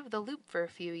been out of the loop for a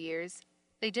few years,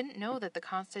 they didn't know that the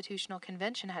Constitutional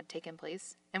Convention had taken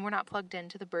place and were not plugged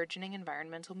into the burgeoning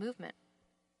environmental movement.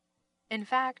 In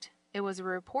fact, it was a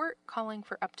report calling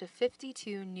for up to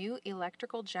 52 new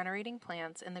electrical generating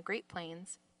plants in the Great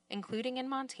Plains, including in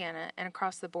Montana and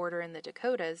across the border in the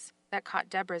Dakotas, that caught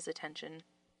Deborah's attention.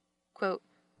 Quote,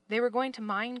 "They were going to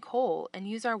mine coal and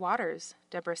use our waters,"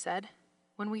 Deborah said.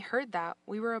 "When we heard that,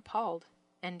 we were appalled."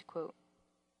 End quote.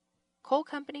 Coal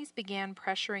companies began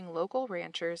pressuring local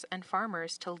ranchers and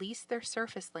farmers to lease their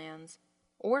surface lands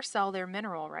or sell their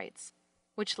mineral rights,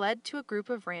 which led to a group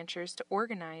of ranchers to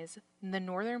organize the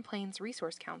Northern Plains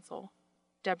Resource Council.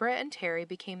 Deborah and Terry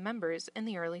became members in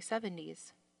the early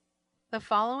 70s. The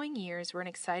following years were an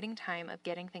exciting time of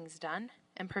getting things done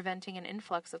and preventing an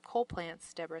influx of coal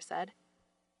plants, Deborah said.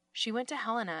 She went to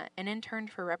Helena and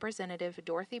interned for Representative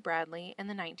Dorothy Bradley in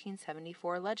the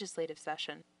 1974 legislative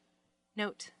session.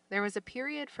 Note, there was a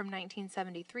period from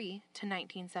 1973 to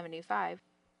 1975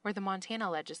 where the Montana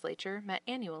legislature met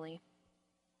annually.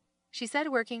 She said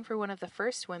working for one of the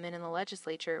first women in the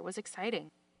legislature was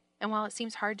exciting, and while it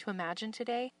seems hard to imagine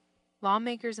today,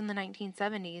 lawmakers in the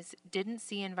 1970s didn't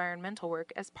see environmental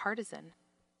work as partisan.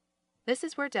 This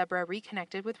is where Deborah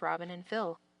reconnected with Robin and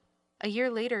Phil. A year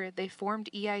later, they formed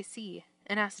EIC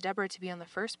and asked Deborah to be on the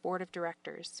first board of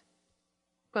directors.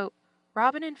 Quote,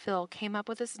 "Robin and Phil came up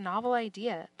with this novel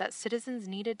idea that citizens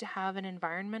needed to have an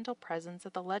environmental presence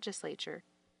at the legislature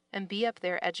and be up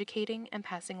there educating and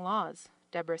passing laws,"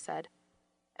 Deborah said.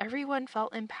 "Everyone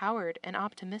felt empowered and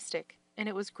optimistic, and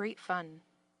it was great fun."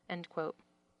 End quote.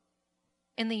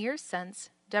 In the years since,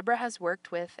 Deborah has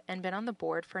worked with and been on the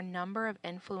board for a number of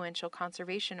influential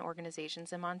conservation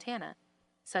organizations in Montana,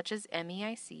 such as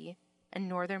MEIC and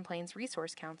Northern Plains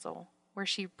Resource Council, where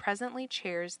she presently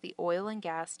chairs the Oil and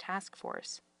Gas Task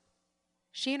Force.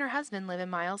 She and her husband live in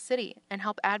Miles City and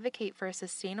help advocate for a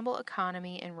sustainable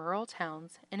economy in rural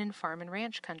towns and in farm and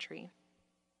ranch country.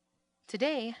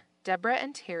 Today, Deborah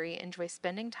and Terry enjoy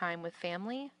spending time with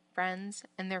family, friends,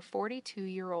 and their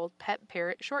 42-year-old pet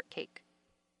parrot Shortcake.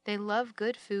 They love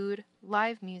good food,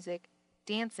 live music,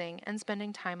 dancing, and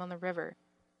spending time on the river.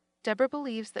 Deborah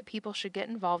believes that people should get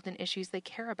involved in issues they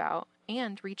care about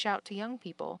and reach out to young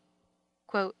people.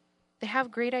 Quote, "They have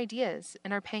great ideas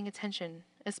and are paying attention,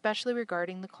 especially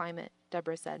regarding the climate,"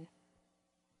 Deborah said.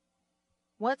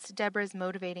 What's Deborah's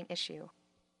motivating issue?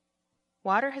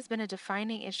 Water has been a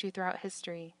defining issue throughout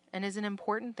history and is an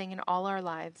important thing in all our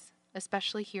lives,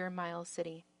 especially here in Miles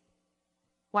City.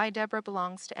 Why Deborah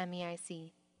belongs to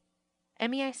MEIC.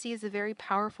 MEIC is a very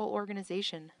powerful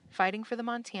organization fighting for the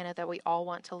Montana that we all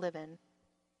want to live in.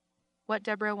 What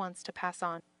Deborah wants to pass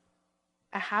on.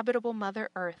 A habitable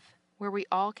Mother Earth where we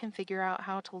all can figure out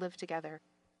how to live together,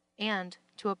 and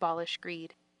to abolish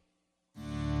greed.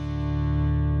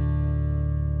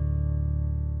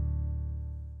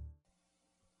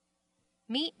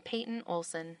 Meet Peyton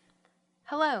Olson.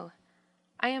 Hello.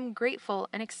 I am grateful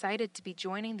and excited to be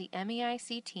joining the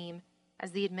MEIC team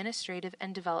as the Administrative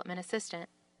and Development Assistant.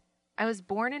 I was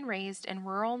born and raised in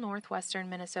rural northwestern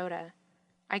Minnesota.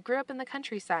 I grew up in the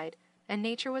countryside, and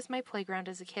nature was my playground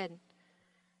as a kid.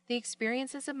 The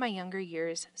experiences of my younger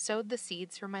years sowed the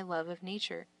seeds for my love of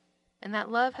nature, and that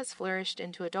love has flourished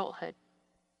into adulthood.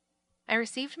 I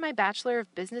received my Bachelor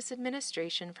of Business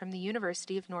Administration from the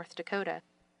University of North Dakota.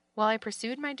 While I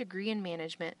pursued my degree in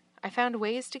management, I found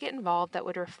ways to get involved that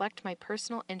would reflect my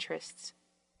personal interests,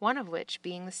 one of which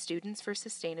being the Students for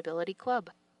Sustainability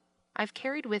Club. I've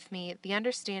carried with me the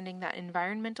understanding that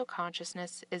environmental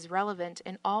consciousness is relevant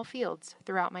in all fields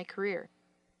throughout my career.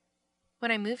 When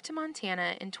I moved to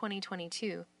Montana in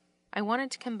 2022, I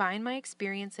wanted to combine my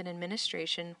experience in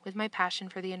administration with my passion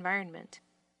for the environment.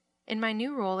 In my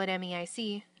new role at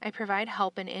MEIC, I provide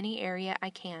help in any area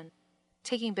I can,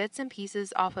 taking bits and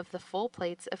pieces off of the full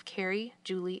plates of Carrie,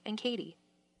 Julie, and Katie.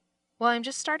 While I'm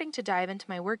just starting to dive into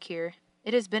my work here,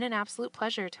 it has been an absolute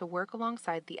pleasure to work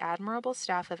alongside the admirable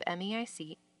staff of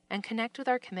MEIC and connect with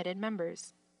our committed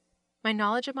members. My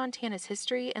knowledge of Montana's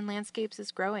history and landscapes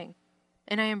is growing,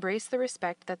 and I embrace the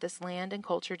respect that this land and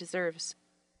culture deserves.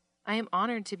 I am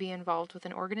honored to be involved with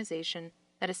an organization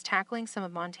that is tackling some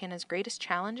of Montana's greatest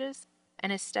challenges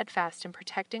and is steadfast in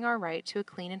protecting our right to a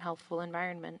clean and healthful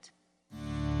environment.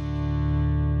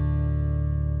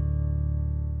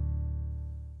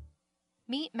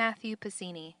 Meet Matthew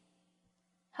Piscini.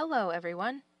 Hello,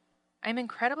 everyone. I'm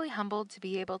incredibly humbled to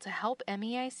be able to help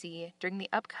MEIC during the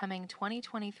upcoming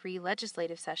 2023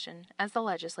 legislative session as the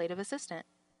legislative assistant.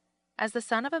 As the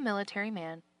son of a military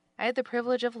man, I had the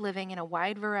privilege of living in a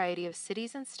wide variety of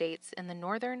cities and states in the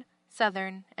northern,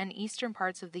 southern, and eastern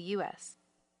parts of the U.S.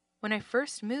 When I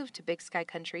first moved to Big Sky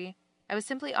Country, I was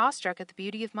simply awestruck at the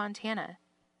beauty of Montana.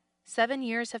 7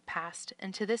 years have passed,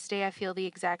 and to this day I feel the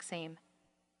exact same.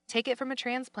 Take it from a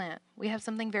transplant, we have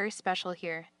something very special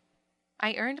here.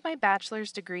 I earned my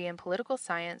bachelor's degree in political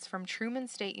science from Truman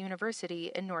State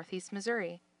University in Northeast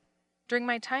Missouri. During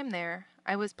my time there,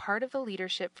 I was part of the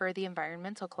leadership for the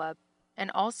Environmental Club, and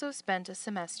also spent a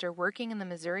semester working in the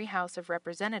Missouri House of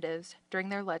Representatives during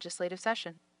their legislative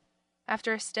session.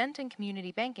 After a stint in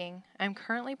community banking, I am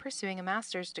currently pursuing a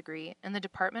master's degree in the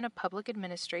Department of Public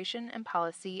Administration and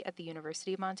Policy at the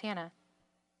University of Montana.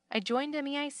 I joined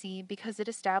MEIC because it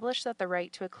established that the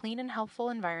right to a clean and healthful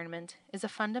environment is a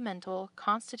fundamental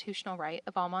constitutional right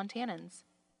of all Montanans.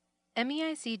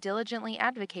 MEIC diligently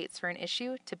advocates for an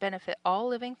issue to benefit all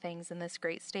living things in this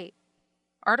great state.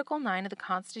 Article 9 of the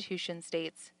Constitution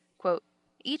states, quote,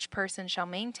 "Each person shall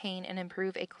maintain and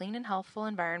improve a clean and healthful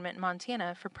environment in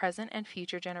Montana for present and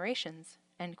future generations."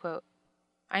 End quote.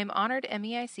 I am honored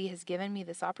MEIC has given me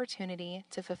this opportunity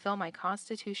to fulfill my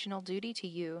constitutional duty to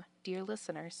you, dear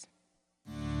listeners.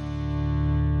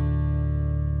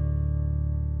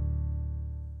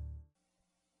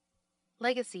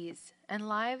 Legacies and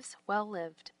Lives Well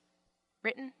Lived.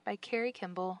 Written by Carrie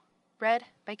Kimball. Read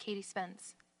by Katie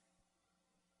Spence.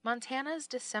 Montana's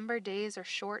December days are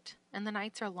short and the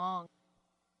nights are long.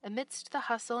 Amidst the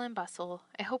hustle and bustle,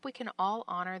 I hope we can all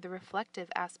honor the reflective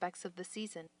aspects of the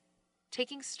season,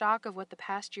 taking stock of what the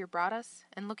past year brought us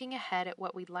and looking ahead at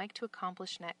what we'd like to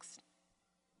accomplish next.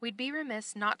 We'd be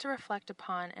remiss not to reflect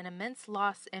upon an immense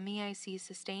loss MEIC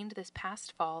sustained this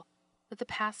past fall with the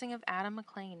passing of Adam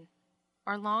McLean,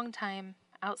 our longtime,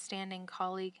 outstanding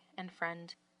colleague and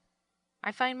friend.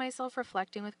 I find myself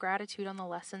reflecting with gratitude on the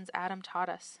lessons Adam taught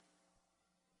us,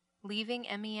 leaving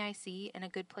MEIC in a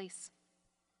good place.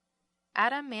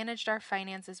 Adam managed our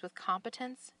finances with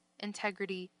competence,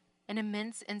 integrity, and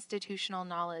immense institutional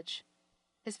knowledge.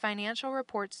 His financial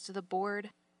reports to the board,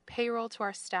 payroll to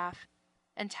our staff,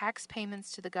 and tax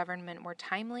payments to the government were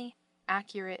timely,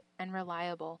 accurate, and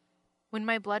reliable. When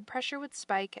my blood pressure would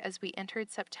spike as we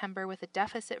entered September with a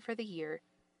deficit for the year,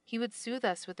 he would soothe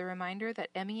us with the reminder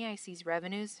that MEIC's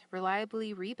revenues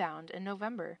reliably rebound in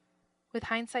November. With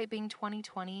hindsight being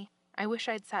 20/20, I wish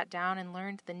I'd sat down and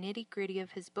learned the nitty-gritty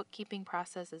of his bookkeeping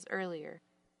processes earlier,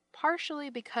 partially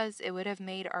because it would have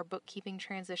made our bookkeeping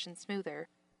transition smoother,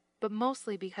 but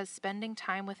mostly because spending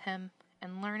time with him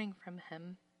and learning from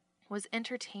him was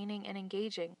entertaining and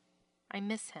engaging. I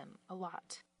miss him a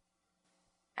lot.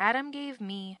 Adam gave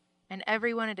me, and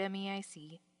everyone at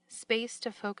MEIC, space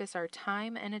to focus our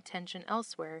time and attention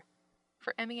elsewhere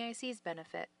for MEIC's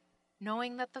benefit,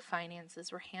 knowing that the finances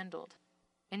were handled.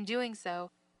 In doing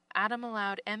so, Adam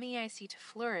allowed MEIC to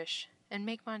flourish and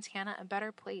make Montana a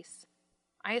better place.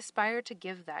 I aspire to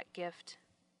give that gift,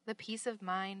 the peace of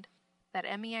mind that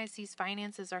MEIC's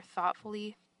finances are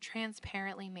thoughtfully,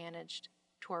 transparently managed,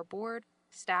 to our board,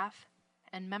 staff,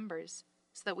 and members,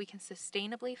 so that we can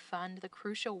sustainably fund the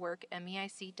crucial work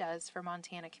MEIC does for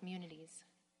Montana communities.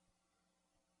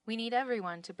 We need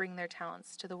everyone to bring their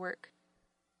talents to the work.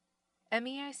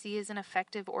 MEIC is an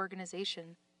effective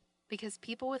organization because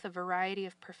people with a variety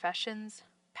of professions,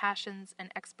 passions,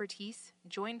 and expertise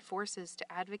join forces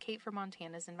to advocate for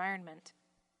Montana's environment.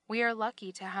 We are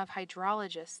lucky to have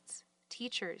hydrologists,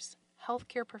 teachers,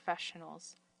 healthcare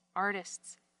professionals,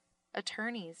 artists,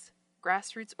 attorneys,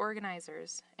 grassroots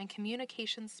organizers, and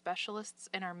communications specialists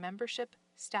in our membership,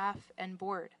 staff, and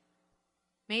board.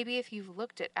 Maybe if you've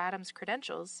looked at Adam's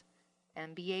credentials,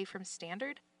 MBA from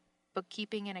Standard,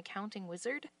 bookkeeping and accounting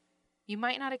wizard, you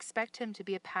might not expect him to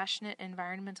be a passionate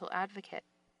environmental advocate,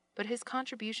 but his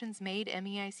contributions made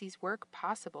MEIC's work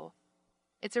possible.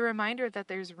 It's a reminder that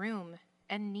there's room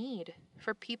and need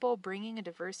for people bringing a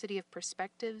diversity of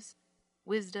perspectives,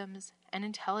 wisdoms, and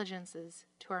intelligences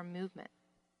to our movement.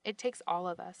 It takes all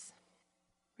of us.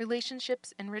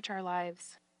 Relationships enrich our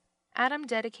lives. Adam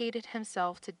dedicated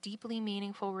himself to deeply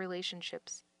meaningful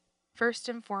relationships, first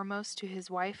and foremost to his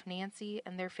wife Nancy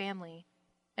and their family,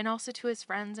 and also to his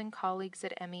friends and colleagues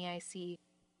at MEIC.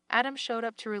 Adam showed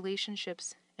up to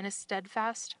relationships in a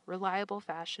steadfast, reliable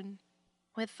fashion,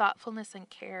 with thoughtfulness and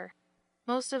care.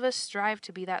 Most of us strive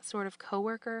to be that sort of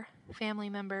coworker, family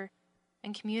member,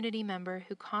 and community member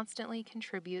who constantly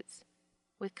contributes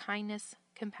with kindness,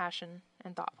 compassion,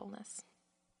 and thoughtfulness.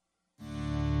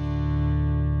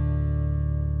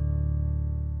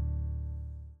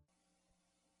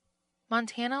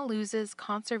 Montana loses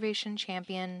conservation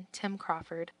champion Tim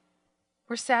Crawford.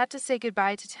 We're sad to say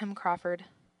goodbye to Tim Crawford,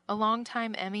 a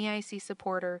longtime MEIC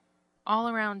supporter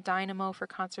all-around dynamo for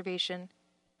conservation,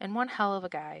 and one hell of a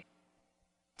guy.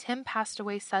 Tim passed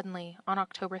away suddenly on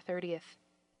October 30th.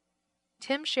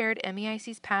 Tim shared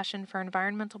MEIC's passion for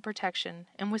environmental protection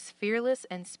and was fearless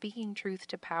in speaking truth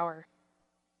to power.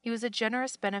 He was a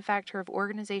generous benefactor of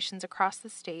organizations across the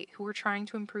state who were trying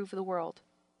to improve the world.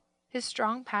 His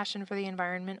strong passion for the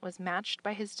environment was matched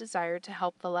by his desire to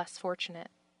help the less fortunate.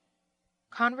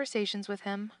 Conversations with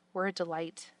him were a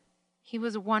delight. He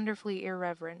was wonderfully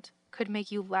irreverent, could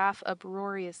make you laugh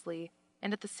uproariously,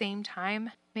 and at the same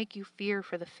time make you fear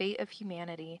for the fate of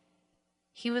humanity.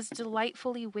 He was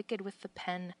delightfully wicked with the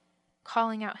pen,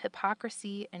 calling out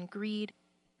hypocrisy and greed,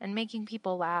 and making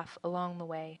people laugh along the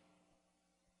way.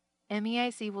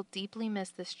 MEIC will deeply miss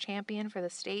this champion for the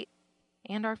state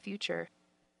and our future.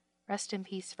 Rest in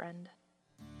peace, friend.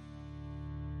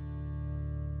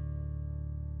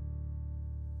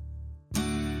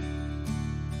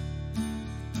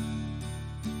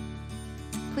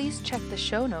 Please check the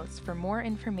show notes for more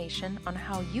information on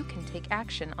how you can take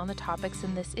action on the topics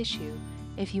in this issue.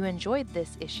 If you enjoyed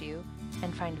this issue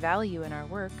and find value in our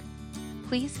work,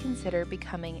 please consider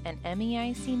becoming an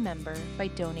MEIC member by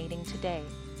donating today.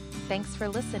 Thanks for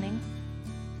listening.